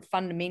different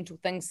fundamental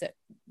things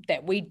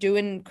that we do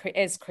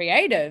as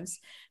creatives,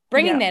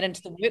 bringing that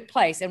into the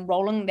workplace and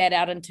rolling that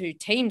out into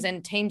teams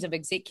of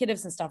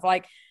executives and stuff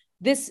like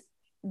this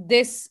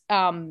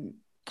kind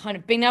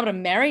of being able to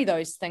marry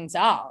those things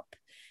up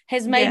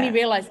has made me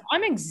realize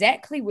I'm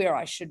exactly where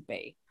I should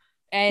be.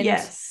 And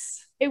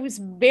yes, it was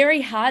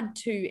very hard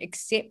to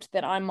accept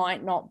that I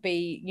might not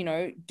be,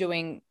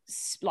 doing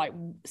like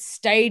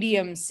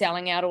stadiums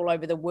selling out all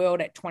over the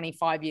world at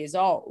 25 years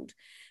old.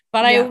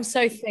 But I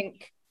also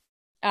think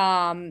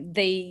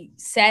the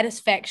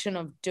satisfaction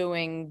of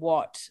doing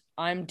what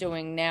I'm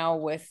doing now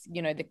with,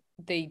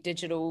 the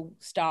digital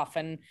stuff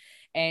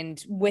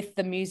and with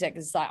the music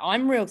is like,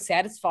 I'm real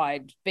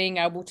satisfied being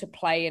able to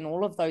play in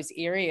all of those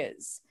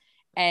areas.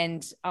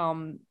 And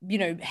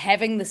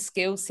having the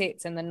skill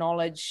sets and the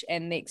knowledge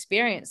and the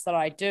experience that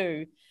I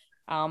do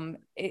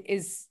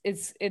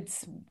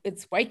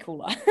it's way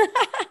cooler.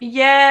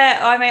 Yeah,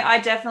 I mean, I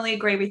definitely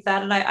agree with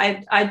that. And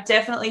I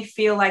definitely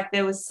feel like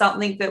there was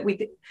something that with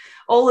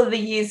all of the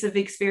years of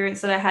experience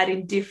that I had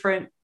in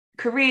different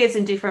careers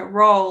and different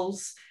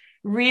roles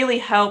really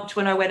helped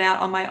when I went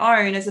out on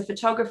my own as a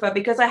photographer,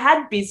 because I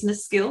had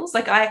business skills.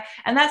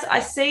 I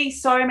see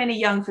so many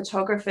young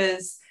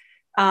photographers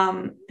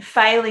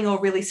failing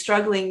or really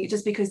struggling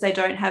just because they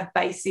don't have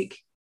basic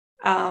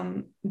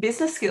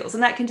business skills.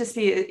 And that can just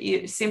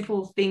be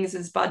simple things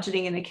as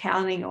budgeting and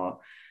accounting or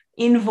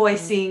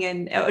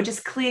invoicing or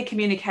just clear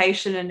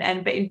communication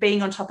and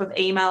being on top of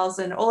emails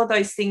and all of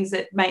those things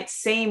that might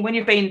seem, when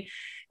you've been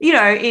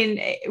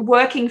in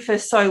working for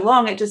so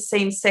long, it just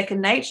seems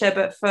second nature.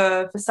 But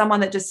for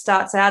someone that just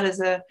starts out as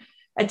a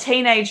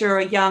teenager or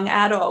a young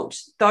adult,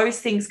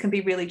 those things can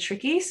be really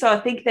tricky. So I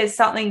think there's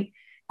something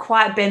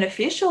quite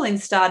beneficial in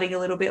starting a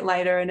little bit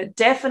later, and it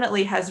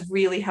definitely has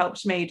really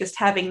helped me, just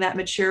having that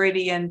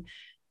maturity and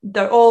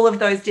all of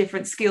those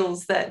different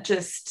skills that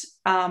just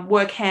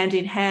work hand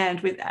in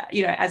hand with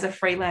as a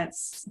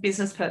freelance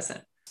business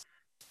person.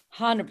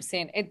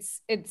 100%.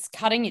 It's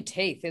cutting your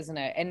teeth, isn't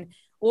it? And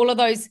all of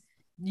those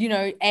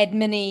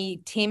admin-y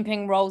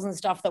temping roles and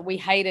stuff that we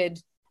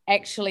hated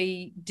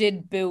actually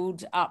did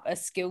build up a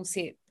skill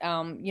set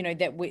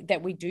that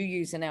we do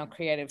use in our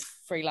creative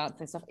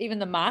freelancing stuff, even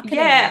the marketing.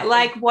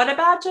 Like, what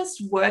about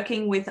just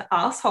working with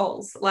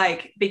assholes,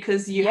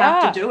 because you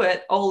have to do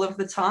it all of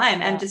the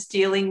time, and just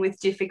dealing with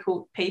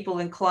difficult people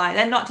and clients.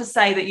 And not to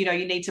say that you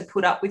need to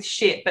put up with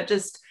shit, but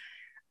just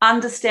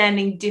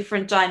understanding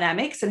different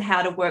dynamics and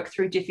how to work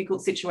through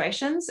difficult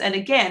situations. And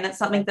again, that's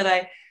something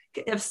that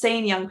I've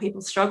seen young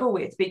people struggle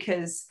with,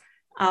 because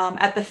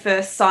at the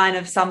first sign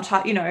of some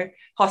type,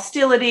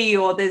 hostility,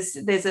 or there's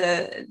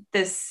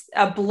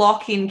a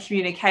block in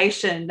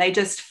communication, they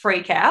just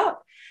freak out.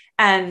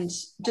 And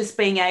just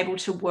being able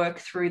to work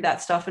through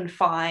that stuff and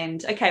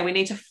find, okay, we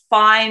need to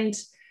find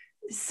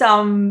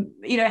some,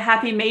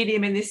 happy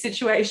medium in this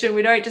situation.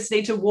 We don't just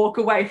need to walk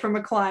away from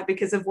a client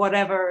because of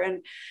whatever.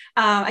 And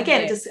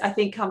again, it just, I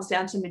think, comes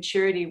down to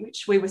maturity,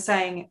 which we were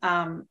saying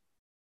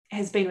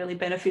has been really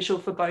beneficial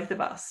for both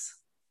of us.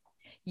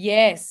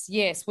 Yes,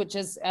 which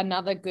is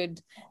another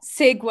good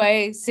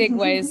segue.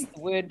 Segue is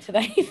the word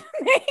today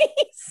for me.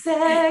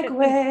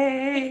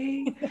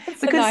 Segue.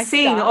 We could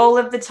sing all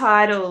of the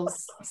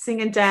titles,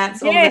 sing and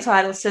dance all of the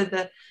titles to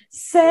the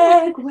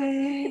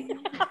segue.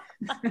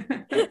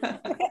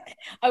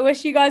 I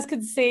wish you guys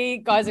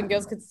and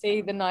girls could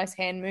see the nice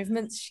hand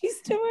movements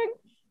she's doing.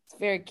 It's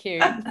very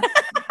cute. So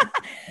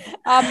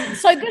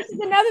this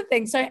is another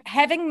thing. So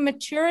having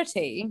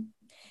maturity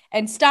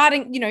and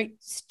starting,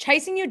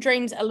 chasing your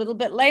dreams a little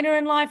bit later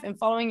in life and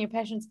following your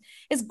passions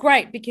is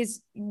great,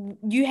 because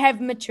you have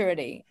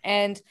maturity.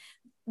 And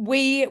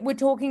we were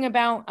talking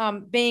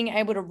about being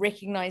able to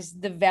recognize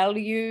the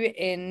value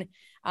in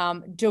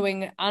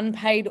doing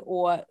unpaid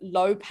or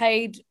low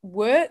paid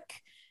work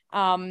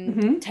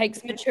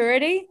takes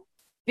maturity,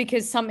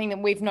 because something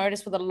that we've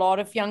noticed with a lot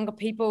of younger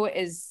people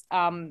is,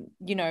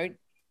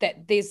 that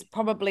there's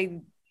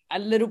probably a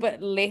little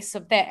bit less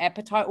of that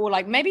appetite, or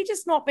like maybe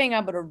just not being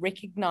able to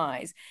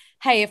recognize,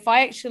 hey, if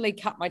I actually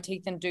cut my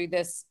teeth and do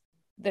this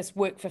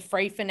work for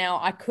free for now,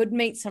 I could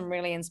meet some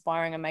really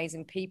inspiring,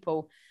 amazing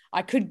people.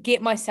 I could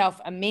get myself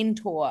a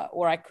mentor,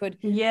 or I could,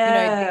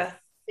 there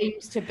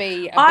seems to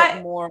be a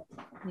bit more.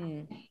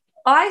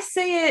 I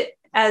see it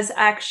as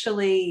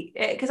actually,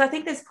 because I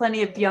think there's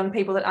plenty of young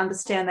people that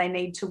understand they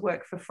need to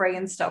work for free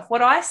and stuff.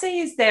 What I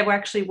see is they're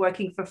actually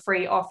working for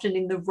free often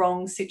in the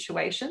wrong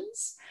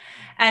situations.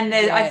 And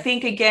I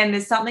think, again,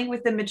 there's something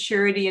with the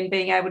maturity and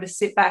being able to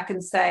sit back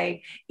and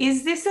say,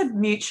 is this a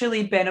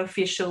mutually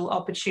beneficial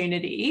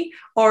opportunity,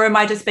 or am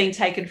I just being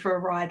taken for a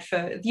ride for,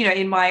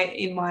 in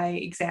my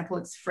example,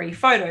 it's free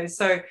photos.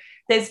 So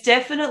there's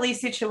definitely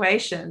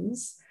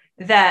situations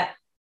that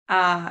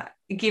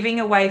giving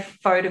away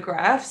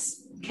photographs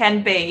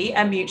can be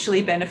a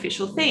mutually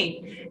beneficial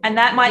thing. And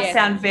that might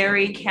sound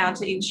very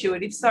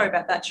counterintuitive. Sorry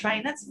about that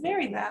train. That's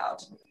very loud.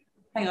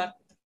 Hang on.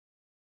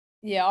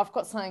 Yeah, I've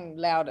got something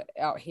loud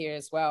out here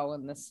as well.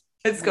 And it's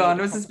gone.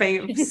 It was just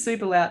being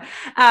super loud.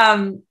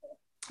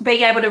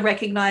 Being able to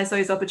recognize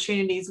those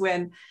opportunities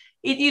when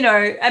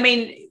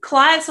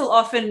clients will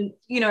often,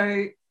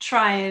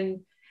 try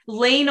and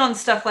lean on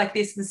stuff like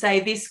this and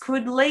say, this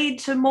could lead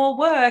to more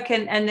work.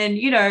 And then,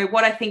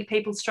 what I think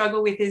people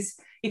struggle with is,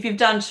 if you've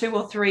done 2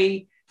 or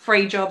 3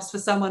 free jobs for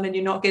someone and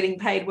you're not getting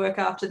paid work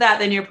after that,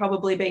 then you're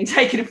probably being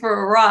taken for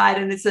a ride,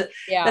 and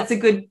that's a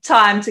good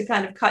time to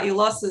kind of cut your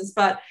losses.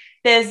 But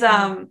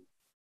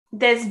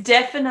there's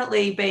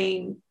definitely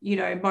been, you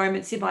know,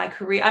 moments in my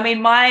career. I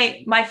mean,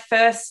 my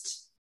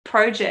first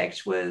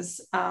project was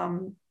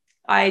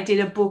I did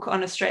a book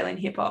on Australian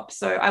hip hop.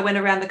 So I went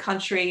around the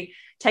country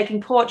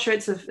taking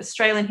portraits of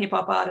Australian hip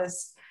hop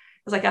artists.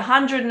 It was like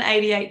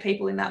 188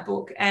 people in that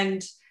book.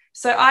 And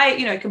so I,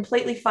 you know,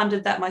 completely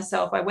funded that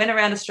myself. I went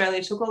around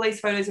Australia, took all these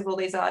photos of all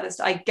these artists.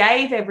 I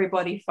gave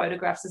everybody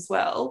photographs as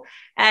well.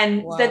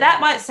 And so that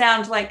might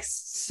sound like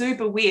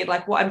super weird,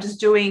 like what I'm just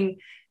doing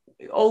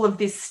all of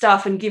this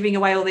stuff and giving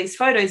away all these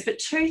photos. But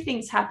two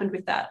things happened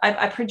with that.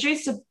 I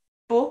produced a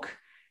book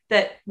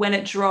that when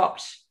it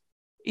dropped,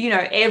 you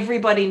know,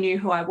 everybody knew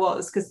who I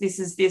was, because this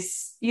is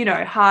this, you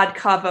know,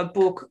 hardcover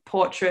book,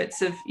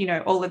 portraits of, you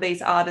know, all of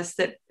these artists,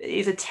 that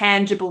is a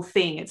tangible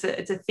thing. It's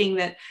a thing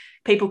that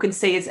people can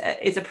see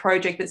as a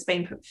project that's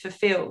been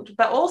fulfilled.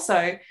 But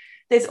also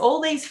there's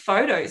all these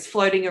photos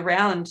floating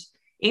around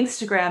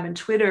Instagram and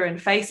Twitter and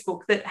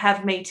Facebook that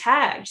have me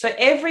tagged. So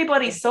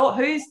everybody saw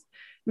who's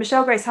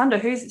Michelle Grace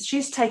Hunter,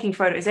 she's taking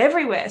photos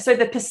everywhere. So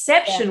the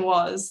perception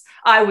was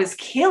I was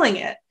killing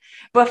it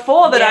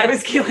before that. I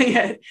was killing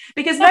it,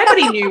 because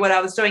nobody knew what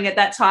I was doing at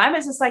that time.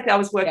 It's just like I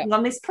was working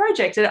on this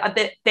project,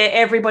 that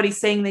everybody's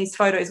seeing these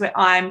photos where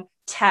I'm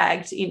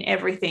tagged in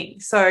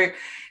everything. So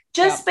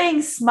just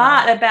being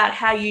smart about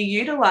how you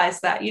utilize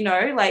that, you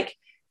know, like,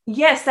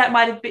 yes, that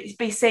might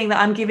be seeing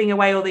that I'm giving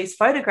away all these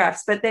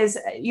photographs, but there's,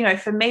 you know,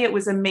 for me, it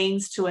was a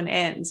means to an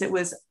end. It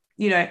was,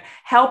 you know,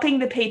 helping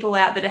the people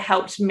out that have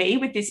helped me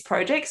with this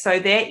project. So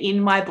they're in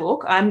my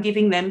book. I'm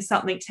giving them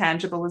something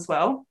tangible as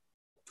well.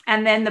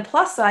 And then the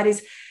plus side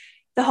is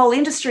the whole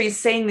industry is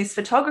seeing this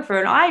photographer.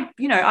 And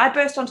I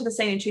burst onto the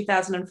scene in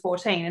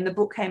 2014 and the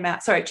book came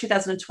out,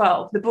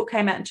 2012. The book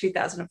came out in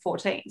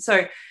 2014.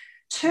 So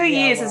 2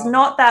 years is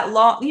not that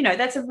long. You know,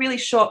 that's a really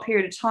short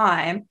period of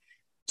time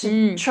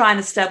to try and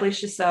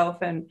establish yourself.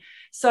 And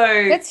so,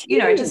 you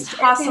know, just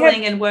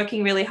hustling and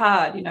working really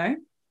hard, you know.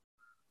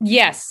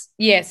 Yes.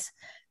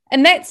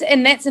 And that's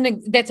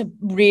a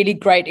really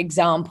great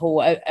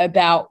example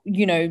about,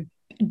 you know,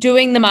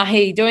 doing the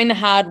mahi, doing the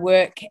hard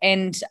work,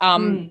 and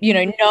you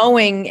know,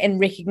 knowing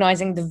and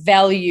recognizing the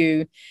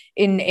value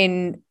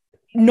in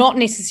not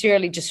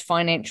necessarily just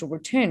financial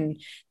return,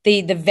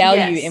 the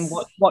value in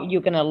what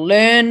you're going to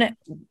learn,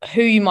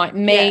 who you might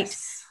meet.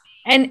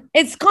 And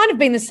it's kind of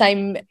been the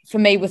same for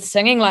me with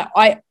singing. Like,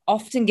 I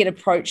often get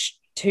approached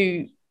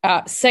to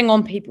sing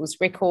on people's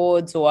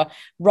records or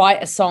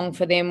write a song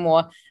for them,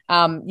 or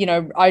you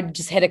know, I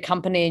just had a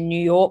company in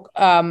New York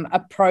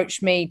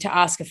approach me to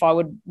ask if I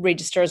would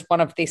register as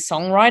one of their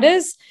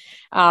songwriters,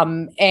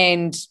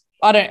 and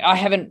I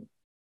haven't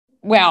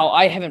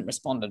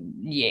responded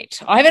yet.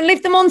 I haven't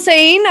left them on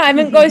scene. I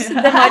haven't ghosted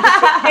them. I just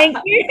said, thank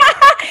you.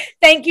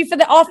 Thank you for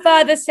the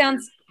offer. This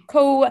sounds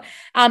cool.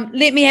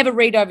 Let me have a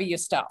read over your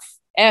stuff.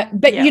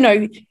 But you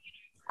know,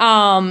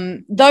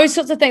 those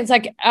sorts of things,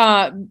 like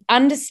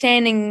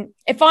understanding,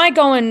 if I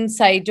go and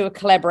say do a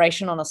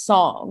collaboration on a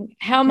song,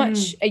 how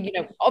much, you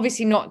know,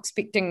 obviously not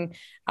expecting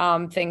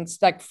things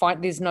like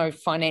there's no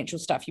financial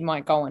stuff. You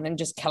might go in and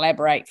just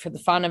collaborate for the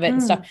fun of it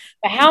and stuff.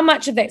 But how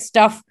much of that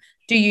stuff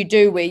do you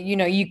do where, you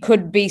know, you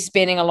could be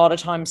spending a lot of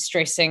time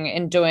stressing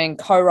and doing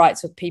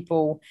co-writes with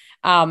people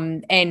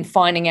and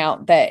finding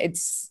out that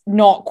it's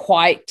not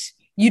quite,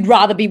 you'd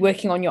rather be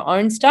working on your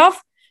own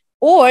stuff?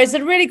 Or is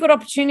it a really good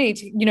opportunity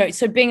to, you know,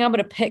 so being able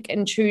to pick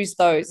and choose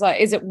those,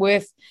 like, is it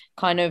worth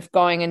kind of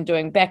going and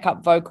doing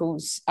backup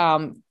vocals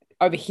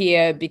over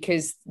here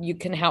because you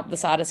can help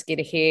this artist get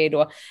ahead?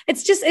 Or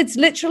it's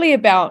literally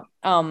about,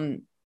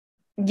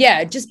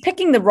 just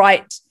picking the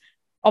right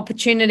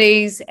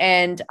opportunities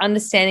and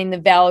understanding the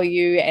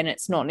value. And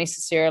it's not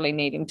necessarily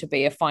needing to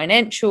be a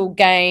financial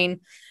gain,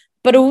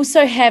 but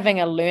also having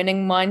a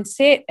learning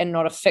mindset and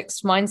not a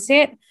fixed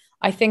mindset.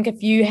 I think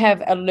if you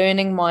have a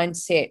learning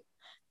mindset,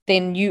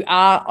 then you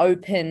are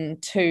open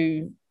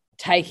to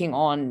taking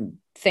on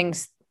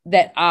things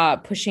that are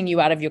pushing you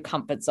out of your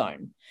comfort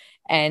zone.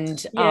 And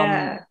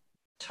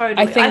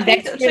totally. I think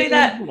that's really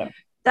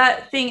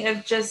that thing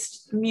of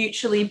just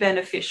mutually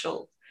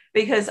beneficial,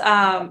 because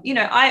you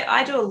know,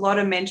 I do a lot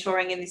of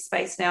mentoring in this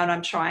space now, and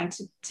I'm trying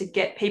to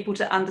get people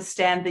to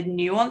understand the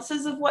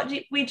nuances of what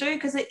we do,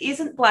 because it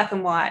isn't black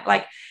and white.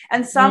 Like,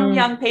 and some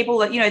young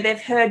people, you know,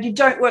 they've heard you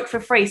don't work for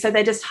free, so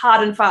they're just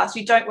hard and fast,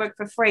 you don't work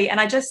for free. And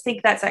I just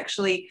think that's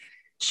actually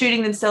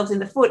shooting themselves in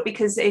the foot,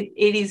 because it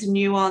is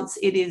nuance.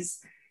 It is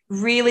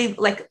really,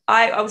 like,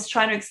 I was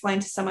trying to explain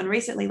to someone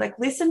recently, like,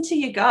 listen to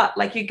your gut.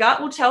 Like, your gut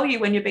will tell you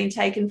when you're being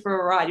taken for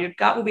a ride. Your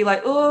gut will be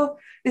like, oh,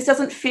 this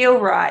doesn't feel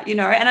right, you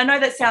know. And I know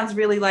that sounds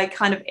really like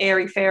kind of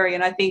airy-fairy,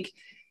 and I think,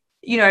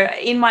 you know,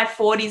 in my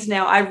 40s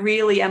now, I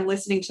really am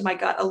listening to my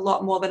gut a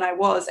lot more than I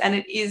was. And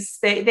it is,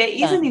 there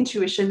is an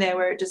intuition there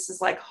where it just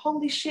is like,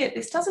 holy shit,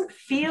 this doesn't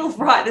feel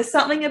right. There's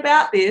something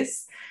about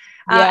this.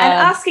 And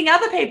asking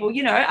other people,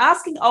 you know,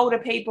 asking older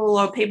people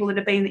or people that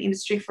have been in the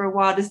industry for a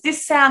while, does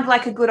this sound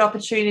like a good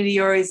opportunity,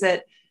 or is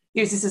it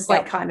Is this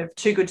like kind of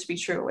too good to be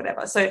true or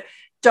whatever? So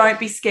don't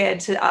be scared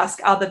to ask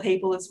other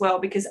people as well,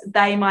 because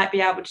they might be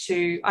able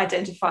to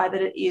identify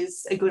that it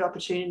is a good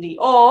opportunity,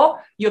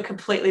 or you're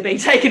completely being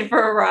taken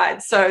for a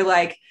ride. So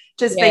like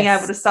just being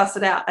able to suss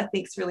it out, I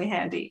think is really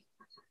handy.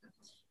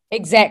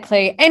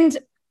 Exactly. And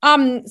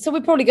so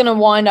we're probably going to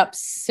wind up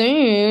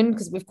soon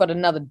because we've got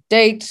another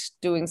date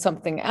doing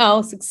something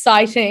else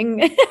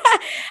exciting.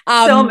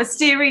 So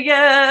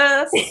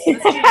mysterious.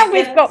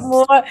 We've got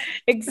more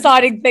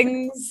exciting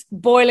things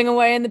boiling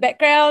away in the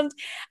background.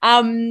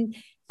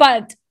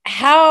 But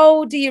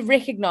how do you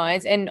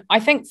recognize? And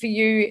I think for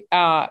you,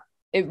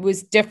 it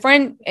was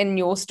different in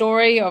your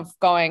story of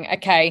going,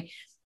 okay,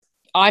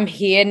 I'm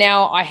here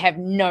now. I have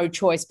no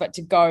choice but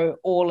to go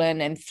all in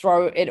and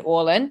throw it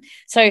all in.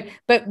 So,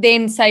 but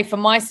then say for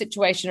my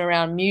situation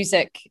around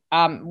music,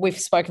 we've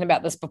spoken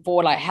about this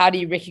before, like how do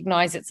you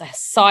recognize it's a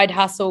side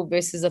hustle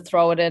versus a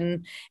throw it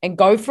in and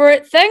go for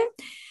it thing?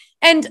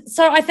 And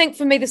so I think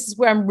for me, this is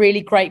where I'm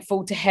really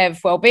grateful to have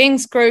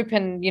Wellbeings Group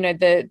and, you know,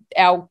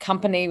 our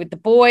company with the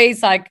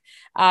boys, like,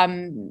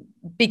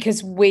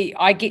 because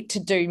I get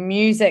to do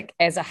music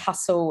as a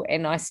hustle,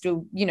 and I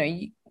still, you know,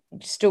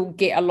 still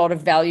get a lot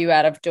of value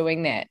out of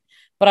doing that.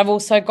 But I've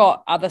also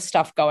got other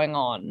stuff going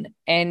on.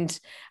 And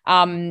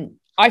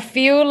I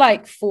feel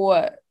like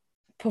for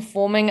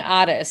performing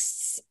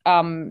artists,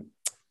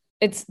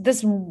 it's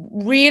this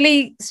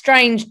really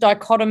strange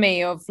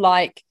dichotomy of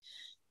like,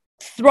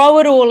 throw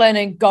it all in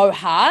and go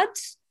hard.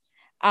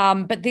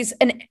 But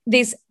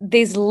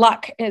there's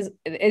luck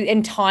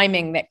and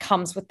timing that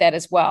comes with that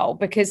as well,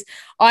 because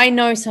I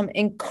know some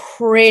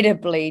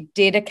incredibly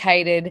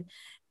dedicated,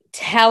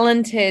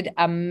 talented,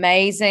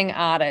 amazing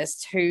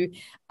artists who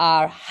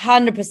are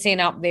 100%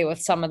 up there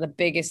with some of the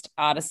biggest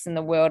artists in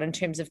the world in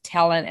terms of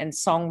talent and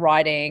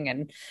songwriting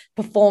and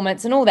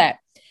performance and all that.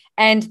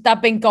 And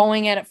they've been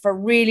going at it for a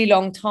really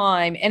long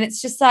time. And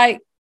it's just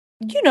like,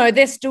 you know,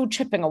 they're still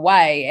chipping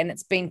away, and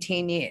it's been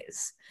 10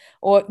 years.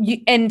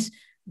 And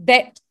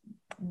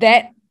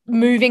that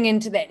moving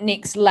into that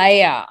next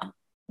layer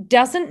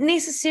doesn't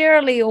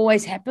necessarily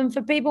always happen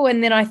for people.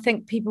 And then I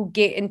think people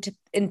get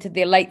into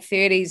their late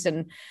 30s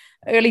and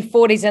early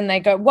 40s and they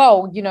go,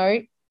 well, you know,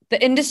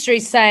 the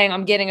industry's saying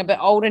I'm getting a bit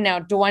older now.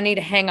 Do I need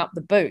to hang up the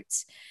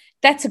boots?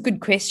 That's a good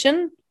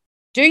question.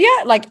 Do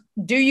you? Like,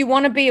 do you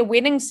want to be a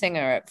wedding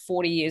singer at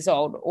 40 years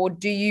old? Or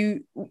do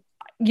you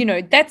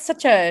know, that's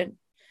such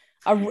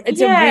I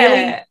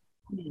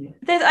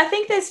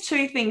think there's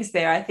two things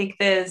there. I think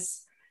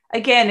there's,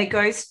 again, it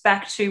goes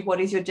back to what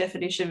is your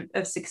definition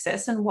of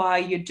success and why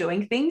you're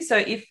doing things.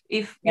 So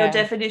if your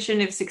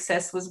definition of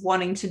success was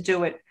wanting to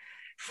do it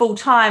full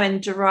time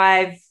and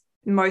derive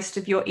most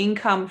of your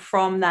income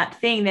from that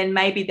thing, then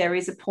maybe there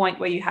is a point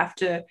where you have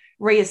to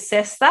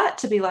reassess that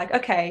to be like,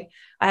 okay,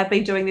 I have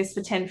been doing this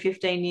for 10,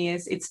 15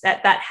 years. It's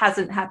that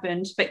hasn't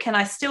happened, but can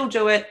I still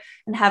do it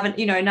and have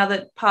you know,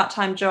 another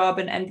part-time job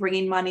and bring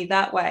in money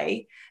that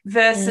way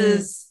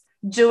versus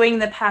doing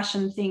the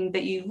passion thing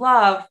that you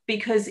love,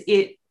 because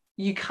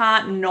you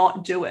can't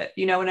not do it.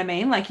 You know what I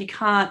mean? Like you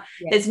can't,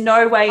 there's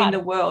no way in the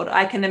world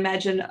I can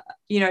imagine,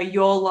 you know,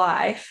 your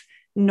life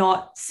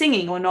not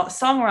singing or not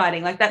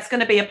songwriting. Like that's going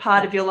to be a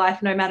part of your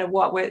life no matter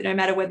what, no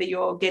matter whether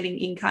you're getting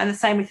income. The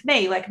same with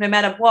me, like no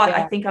matter what,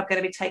 I think I'm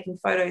going to be taking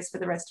photos for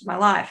the rest of my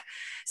life.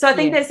 So I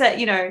think there's that,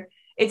 you know,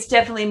 it's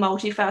definitely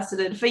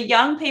multifaceted. For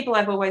young people,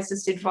 I've always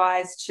just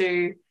advised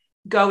to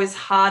go as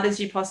hard as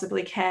you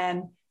possibly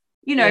can,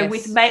 you know,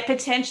 with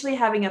potentially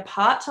having a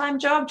part-time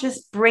job,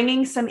 just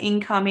bringing some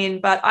income in.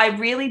 But I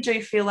really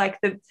do feel like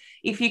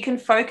if you can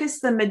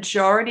focus the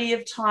majority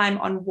of time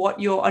on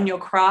on your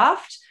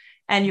craft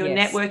and your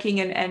networking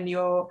and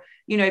your,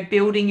 you know,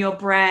 building your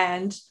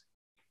brand,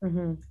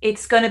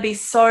 it's going to be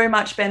so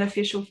much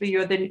beneficial for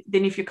you than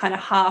if you're kind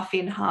of half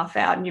in, half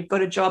out, and you've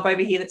got a job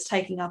over here that's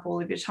taking up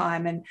all of your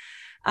time. And,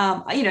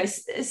 you know,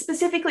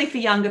 specifically for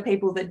younger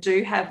people that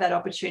do have that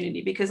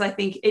opportunity, because I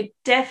think it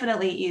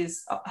definitely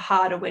is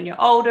harder when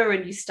you're older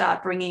and you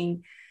start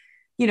bringing,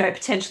 you know,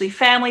 potentially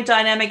family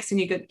dynamics and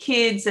you've got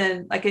kids,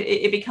 and like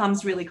it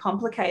becomes really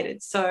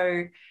complicated.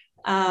 So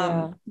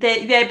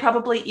there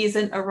probably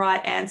isn't a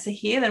right answer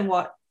here than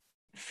what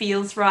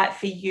feels right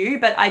for you.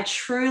 But I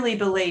truly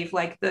believe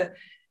like the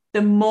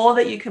more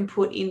that you can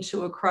put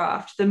into a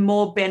craft, the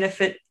more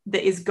benefit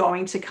that is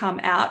going to come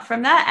out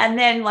from that. And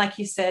then, like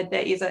you said,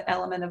 there is an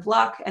element of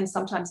luck and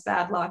sometimes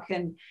bad luck.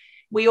 And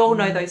we all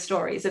know those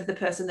stories of the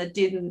person that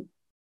didn't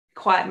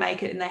quite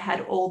make it and they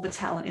had all the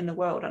talent in the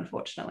world,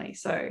 unfortunately.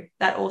 So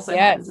that also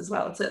happens as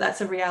well. So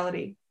that's a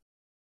reality.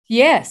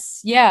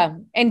 Yes. Yeah.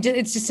 And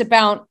it's just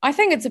about, I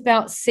think it's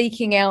about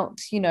seeking out,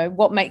 you know,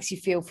 what makes you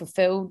feel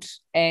fulfilled.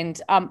 And,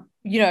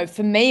 you know,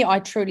 for me, I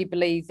truly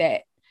believe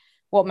that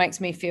what makes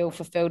me feel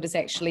fulfilled is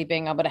actually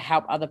being able to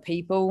help other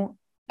people,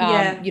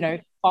 you know,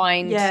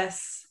 find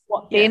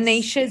what their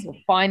niche is, or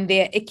find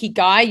their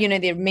ikigai, you know,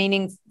 their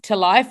meaning to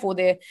life or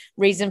their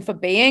reason for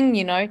being,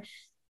 you know.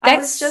 I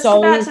was just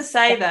about to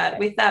say that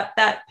with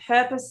that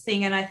purpose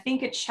thing. And I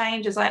think it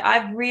changes.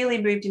 I've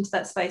really moved into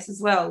that space as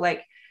well.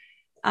 Like,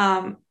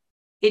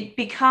 it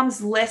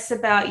becomes less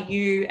about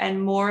you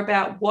and more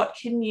about what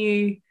can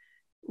you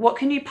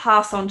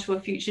pass on to a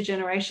future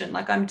generation.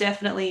 Like, I'm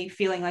definitely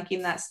feeling like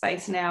in that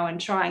space now and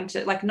trying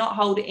to like not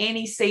hold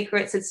any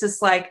secrets. It's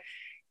just like,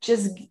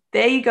 just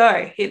there you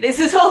go. This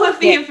is all of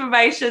the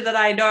information that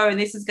I know, and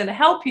this is going to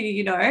help you,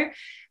 you know.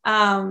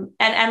 And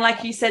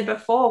like you said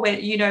before,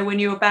 when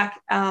you were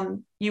back,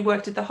 you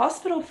worked at the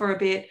hospital for a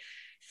bit,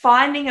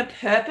 finding a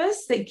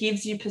purpose that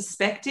gives you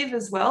perspective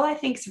as well, I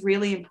think is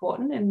really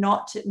important, and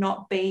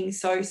not being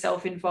so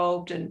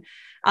self-involved, and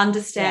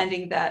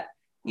understanding that,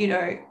 you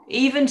know,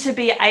 even to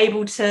be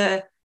able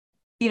to,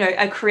 you know,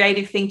 a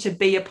creative thing to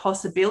be a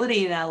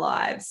possibility in our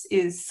lives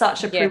is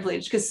such a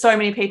privilege, because so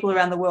many people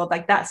around the world,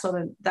 like that's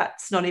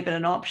not even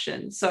an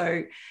option.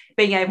 So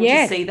being able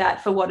to see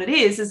that for what it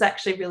is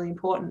actually really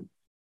important.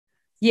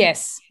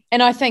 Yes.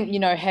 And I think, you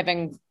know,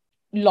 having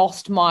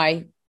lost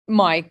my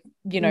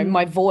you know,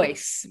 my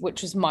voice,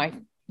 which was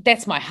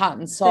that's my heart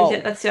and soul.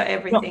 That's your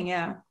everything.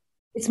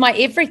 It's my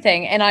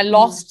everything. And I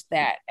lost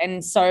that.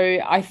 And so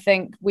I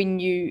think when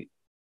you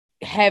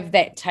have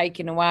that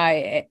taken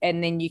away,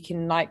 and then you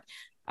can like,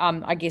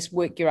 I guess,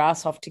 work your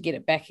ass off to get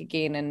it back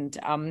again.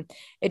 And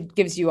it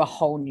gives you a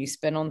whole new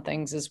spin on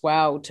things as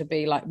well, to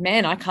be like,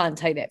 man, I can't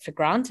take that for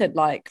granted.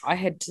 Like, I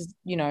had to,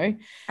 you know,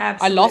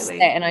 I lost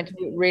that, and I did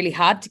it really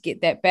hard to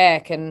get that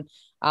back. And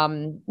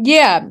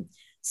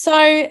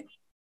so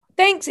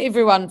thanks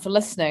everyone for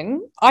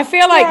listeing. I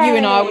feel like you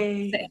and I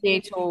would sit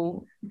here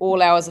till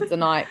all hours of the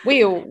night.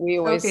 We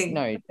always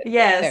know.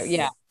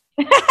 Yes.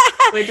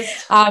 We're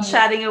just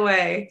chatting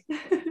away.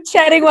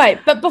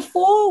 But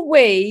before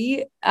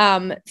we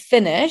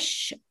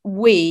finish,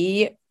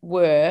 we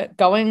were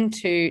going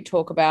to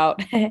talk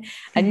about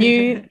a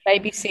new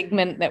baby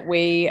segment that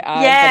we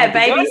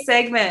baby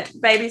segment.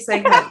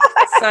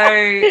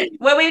 So,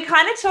 well, we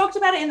kind of talked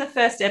about it in the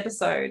first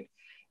episode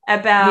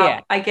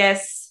about, I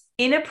guess,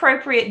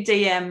 inappropriate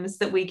DMs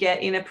that we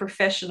get in a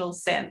professional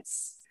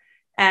sense.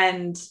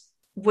 And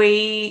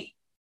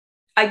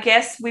I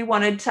guess we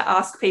wanted to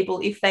ask people,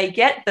 if they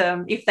get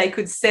them, if they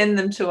could send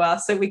them to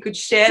us so we could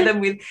share them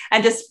with,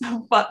 and just,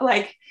 but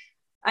like,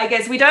 I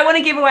guess we don't want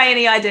to give away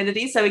any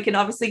identity, so we can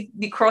obviously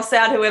cross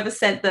out whoever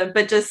sent them,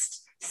 but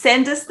just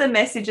send us the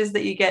messages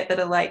that you get that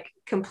are like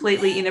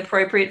completely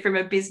inappropriate from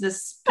a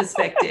business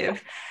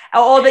perspective,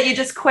 or that you're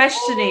just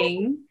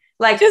questioning.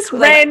 Like just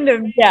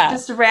random.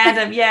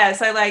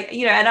 So like,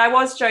 you know, and I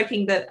was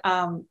joking that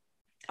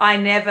I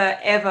never,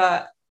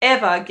 ever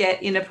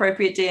get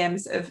inappropriate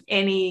DMs of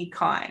any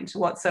kind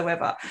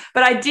whatsoever.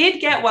 But I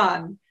did get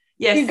one.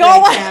 Yes, you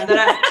got one.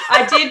 That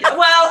I did. Well,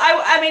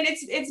 I mean,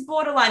 it's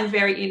borderline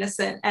very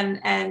innocent,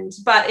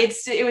 but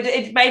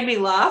it made me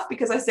laugh,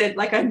 because I said,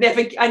 like, I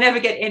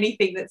never get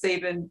anything that's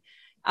even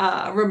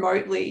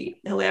remotely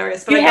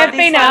hilarious. But you have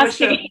been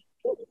asking.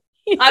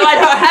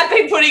 I have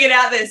been putting it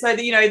out there, so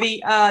that, you know,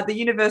 the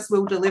universe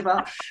will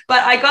deliver.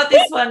 But I got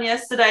this one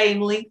yesterday in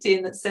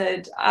LinkedIn that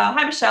said,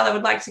 "Hi Michelle, I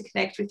would like to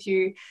connect with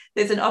you.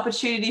 There's an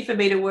opportunity for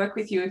me to work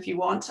with you if you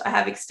want. I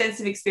have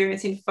extensive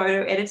experience in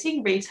photo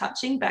editing,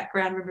 retouching,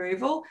 background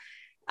removal,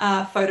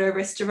 photo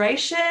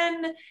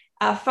restoration,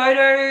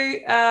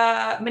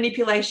 photo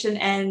manipulation,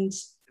 and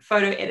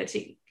photo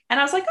editing." And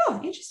I was like, "Oh,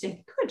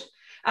 interesting, good.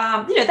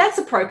 You know, that's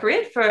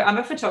appropriate for, I'm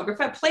a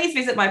photographer. Please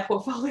visit my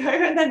portfolio."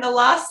 And then the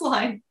last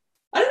line,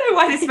 I don't know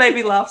why this made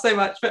me laugh so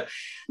much, but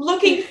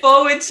 "looking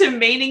forward to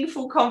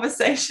meaningful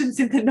conversations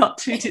in the not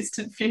too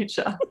distant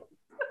future."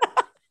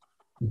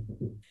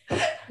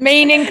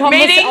 Meaningful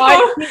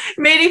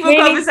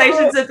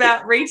conversations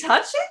about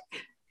retouching,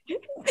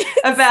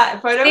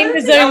 about photo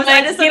editing.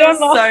 I just thought it was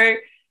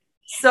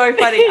so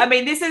funny. I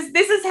mean, this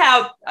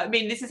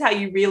is how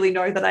you really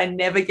know that I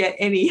never get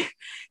any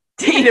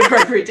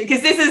inappropriate,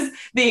 because this is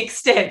the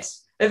extent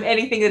of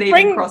anything that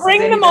even crosses.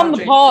 Bring them on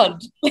the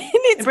pod.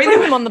 Let's bring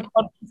them on the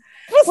pod.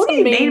 What do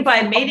you mean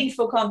by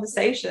meaningful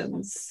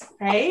conversations?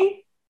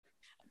 Hey,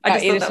 I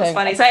just thought that was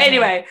funny. So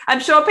anyway,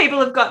 I'm sure people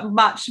have got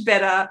much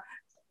better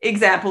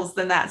examples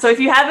than that. So if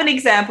you have an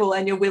example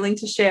and you're willing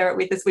to share it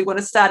with us, we want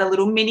to start a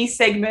little mini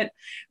segment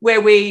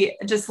where we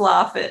just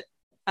laugh at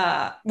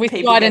we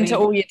slide into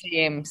all your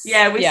DMs.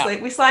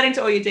 We slide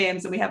into all your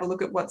DMs, and we have a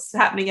look at what's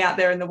happening out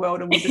there in the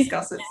world, and we'll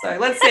discuss it. So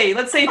let's see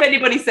if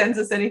anybody sends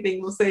us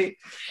anything. We'll see.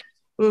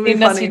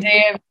 Send us your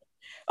DM.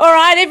 All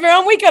right,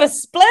 everyone, we got a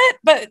split,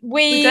 but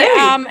we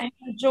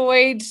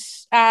enjoyed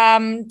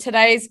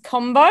today's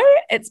combo.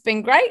 It's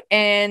been great,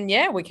 and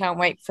we can't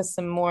wait for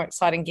some more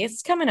exciting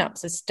guests coming up.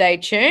 So stay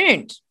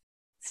tuned.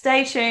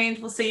 Stay tuned.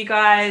 We'll see you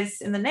guys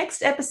in the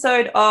next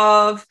episode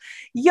of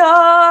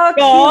You're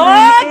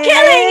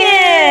Killing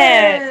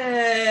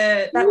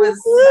It. That was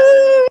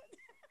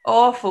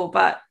awful,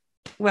 but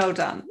well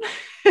done.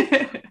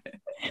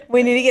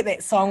 We need to get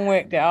that song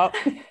worked out.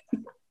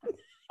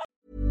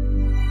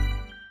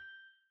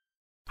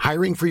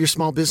 Hiring for your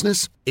small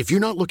business? If you're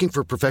not looking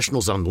for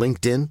professionals on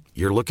LinkedIn,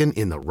 you're looking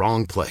in the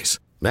wrong place.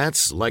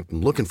 That's like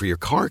looking for your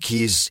car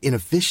keys in a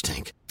fish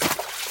tank.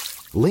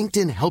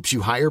 LinkedIn helps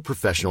you hire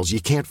professionals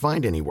you can't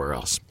find anywhere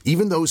else,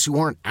 even those who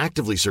aren't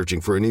actively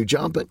searching for a new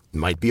job but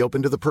might be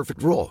open to the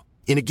perfect role.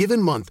 In a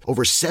given month,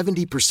 over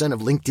 70%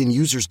 of LinkedIn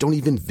users don't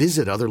even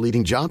visit other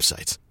leading job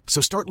sites. So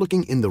start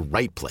looking in the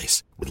right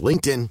place. With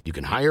LinkedIn, you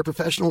can hire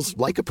professionals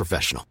like a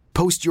professional.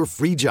 Post your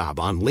free job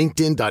on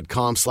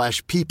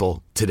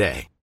linkedin.com/people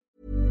today.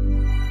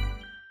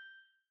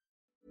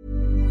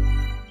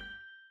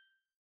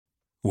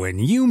 When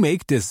you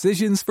make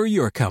decisions for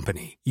your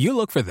company, you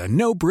look for the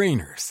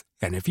no-brainers.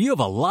 And if you have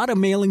a lot of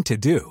mailing to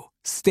do,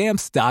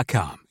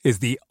 Stamps.com is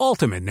the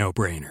ultimate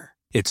no-brainer.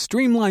 It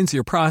streamlines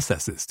your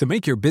processes to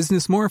make your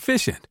business more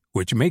efficient,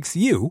 which makes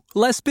you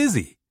less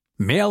busy.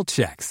 Mail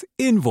checks,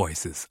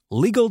 invoices,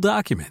 legal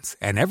documents,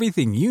 and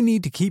everything you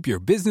need to keep your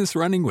business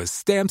running with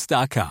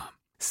Stamps.com.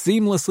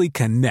 Seamlessly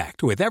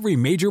connect with every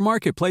major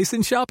marketplace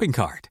and shopping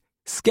cart.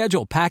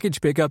 Schedule package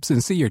pickups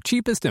and see your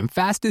cheapest and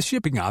fastest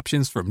shipping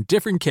options from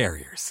different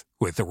carriers,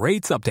 with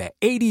rates up to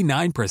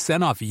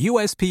 89% off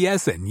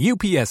USPS and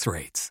UPS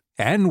rates.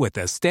 And with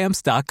the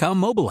Stamps.com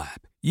mobile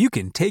app, you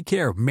can take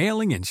care of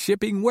mailing and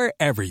shipping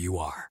wherever you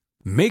are.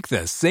 Make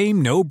the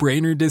same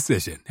no-brainer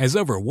decision as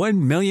over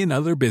 1 million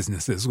other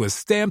businesses with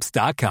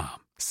Stamps.com.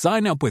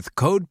 Sign up with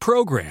code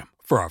PROGRAM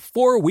for a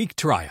 4-week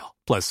trial,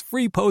 plus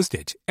free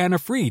postage and a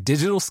free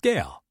digital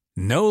scale.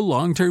 No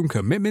long-term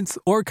commitments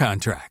or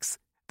contracts.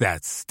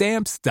 That's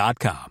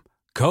Stamps.com.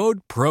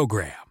 Code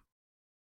PROGRAM.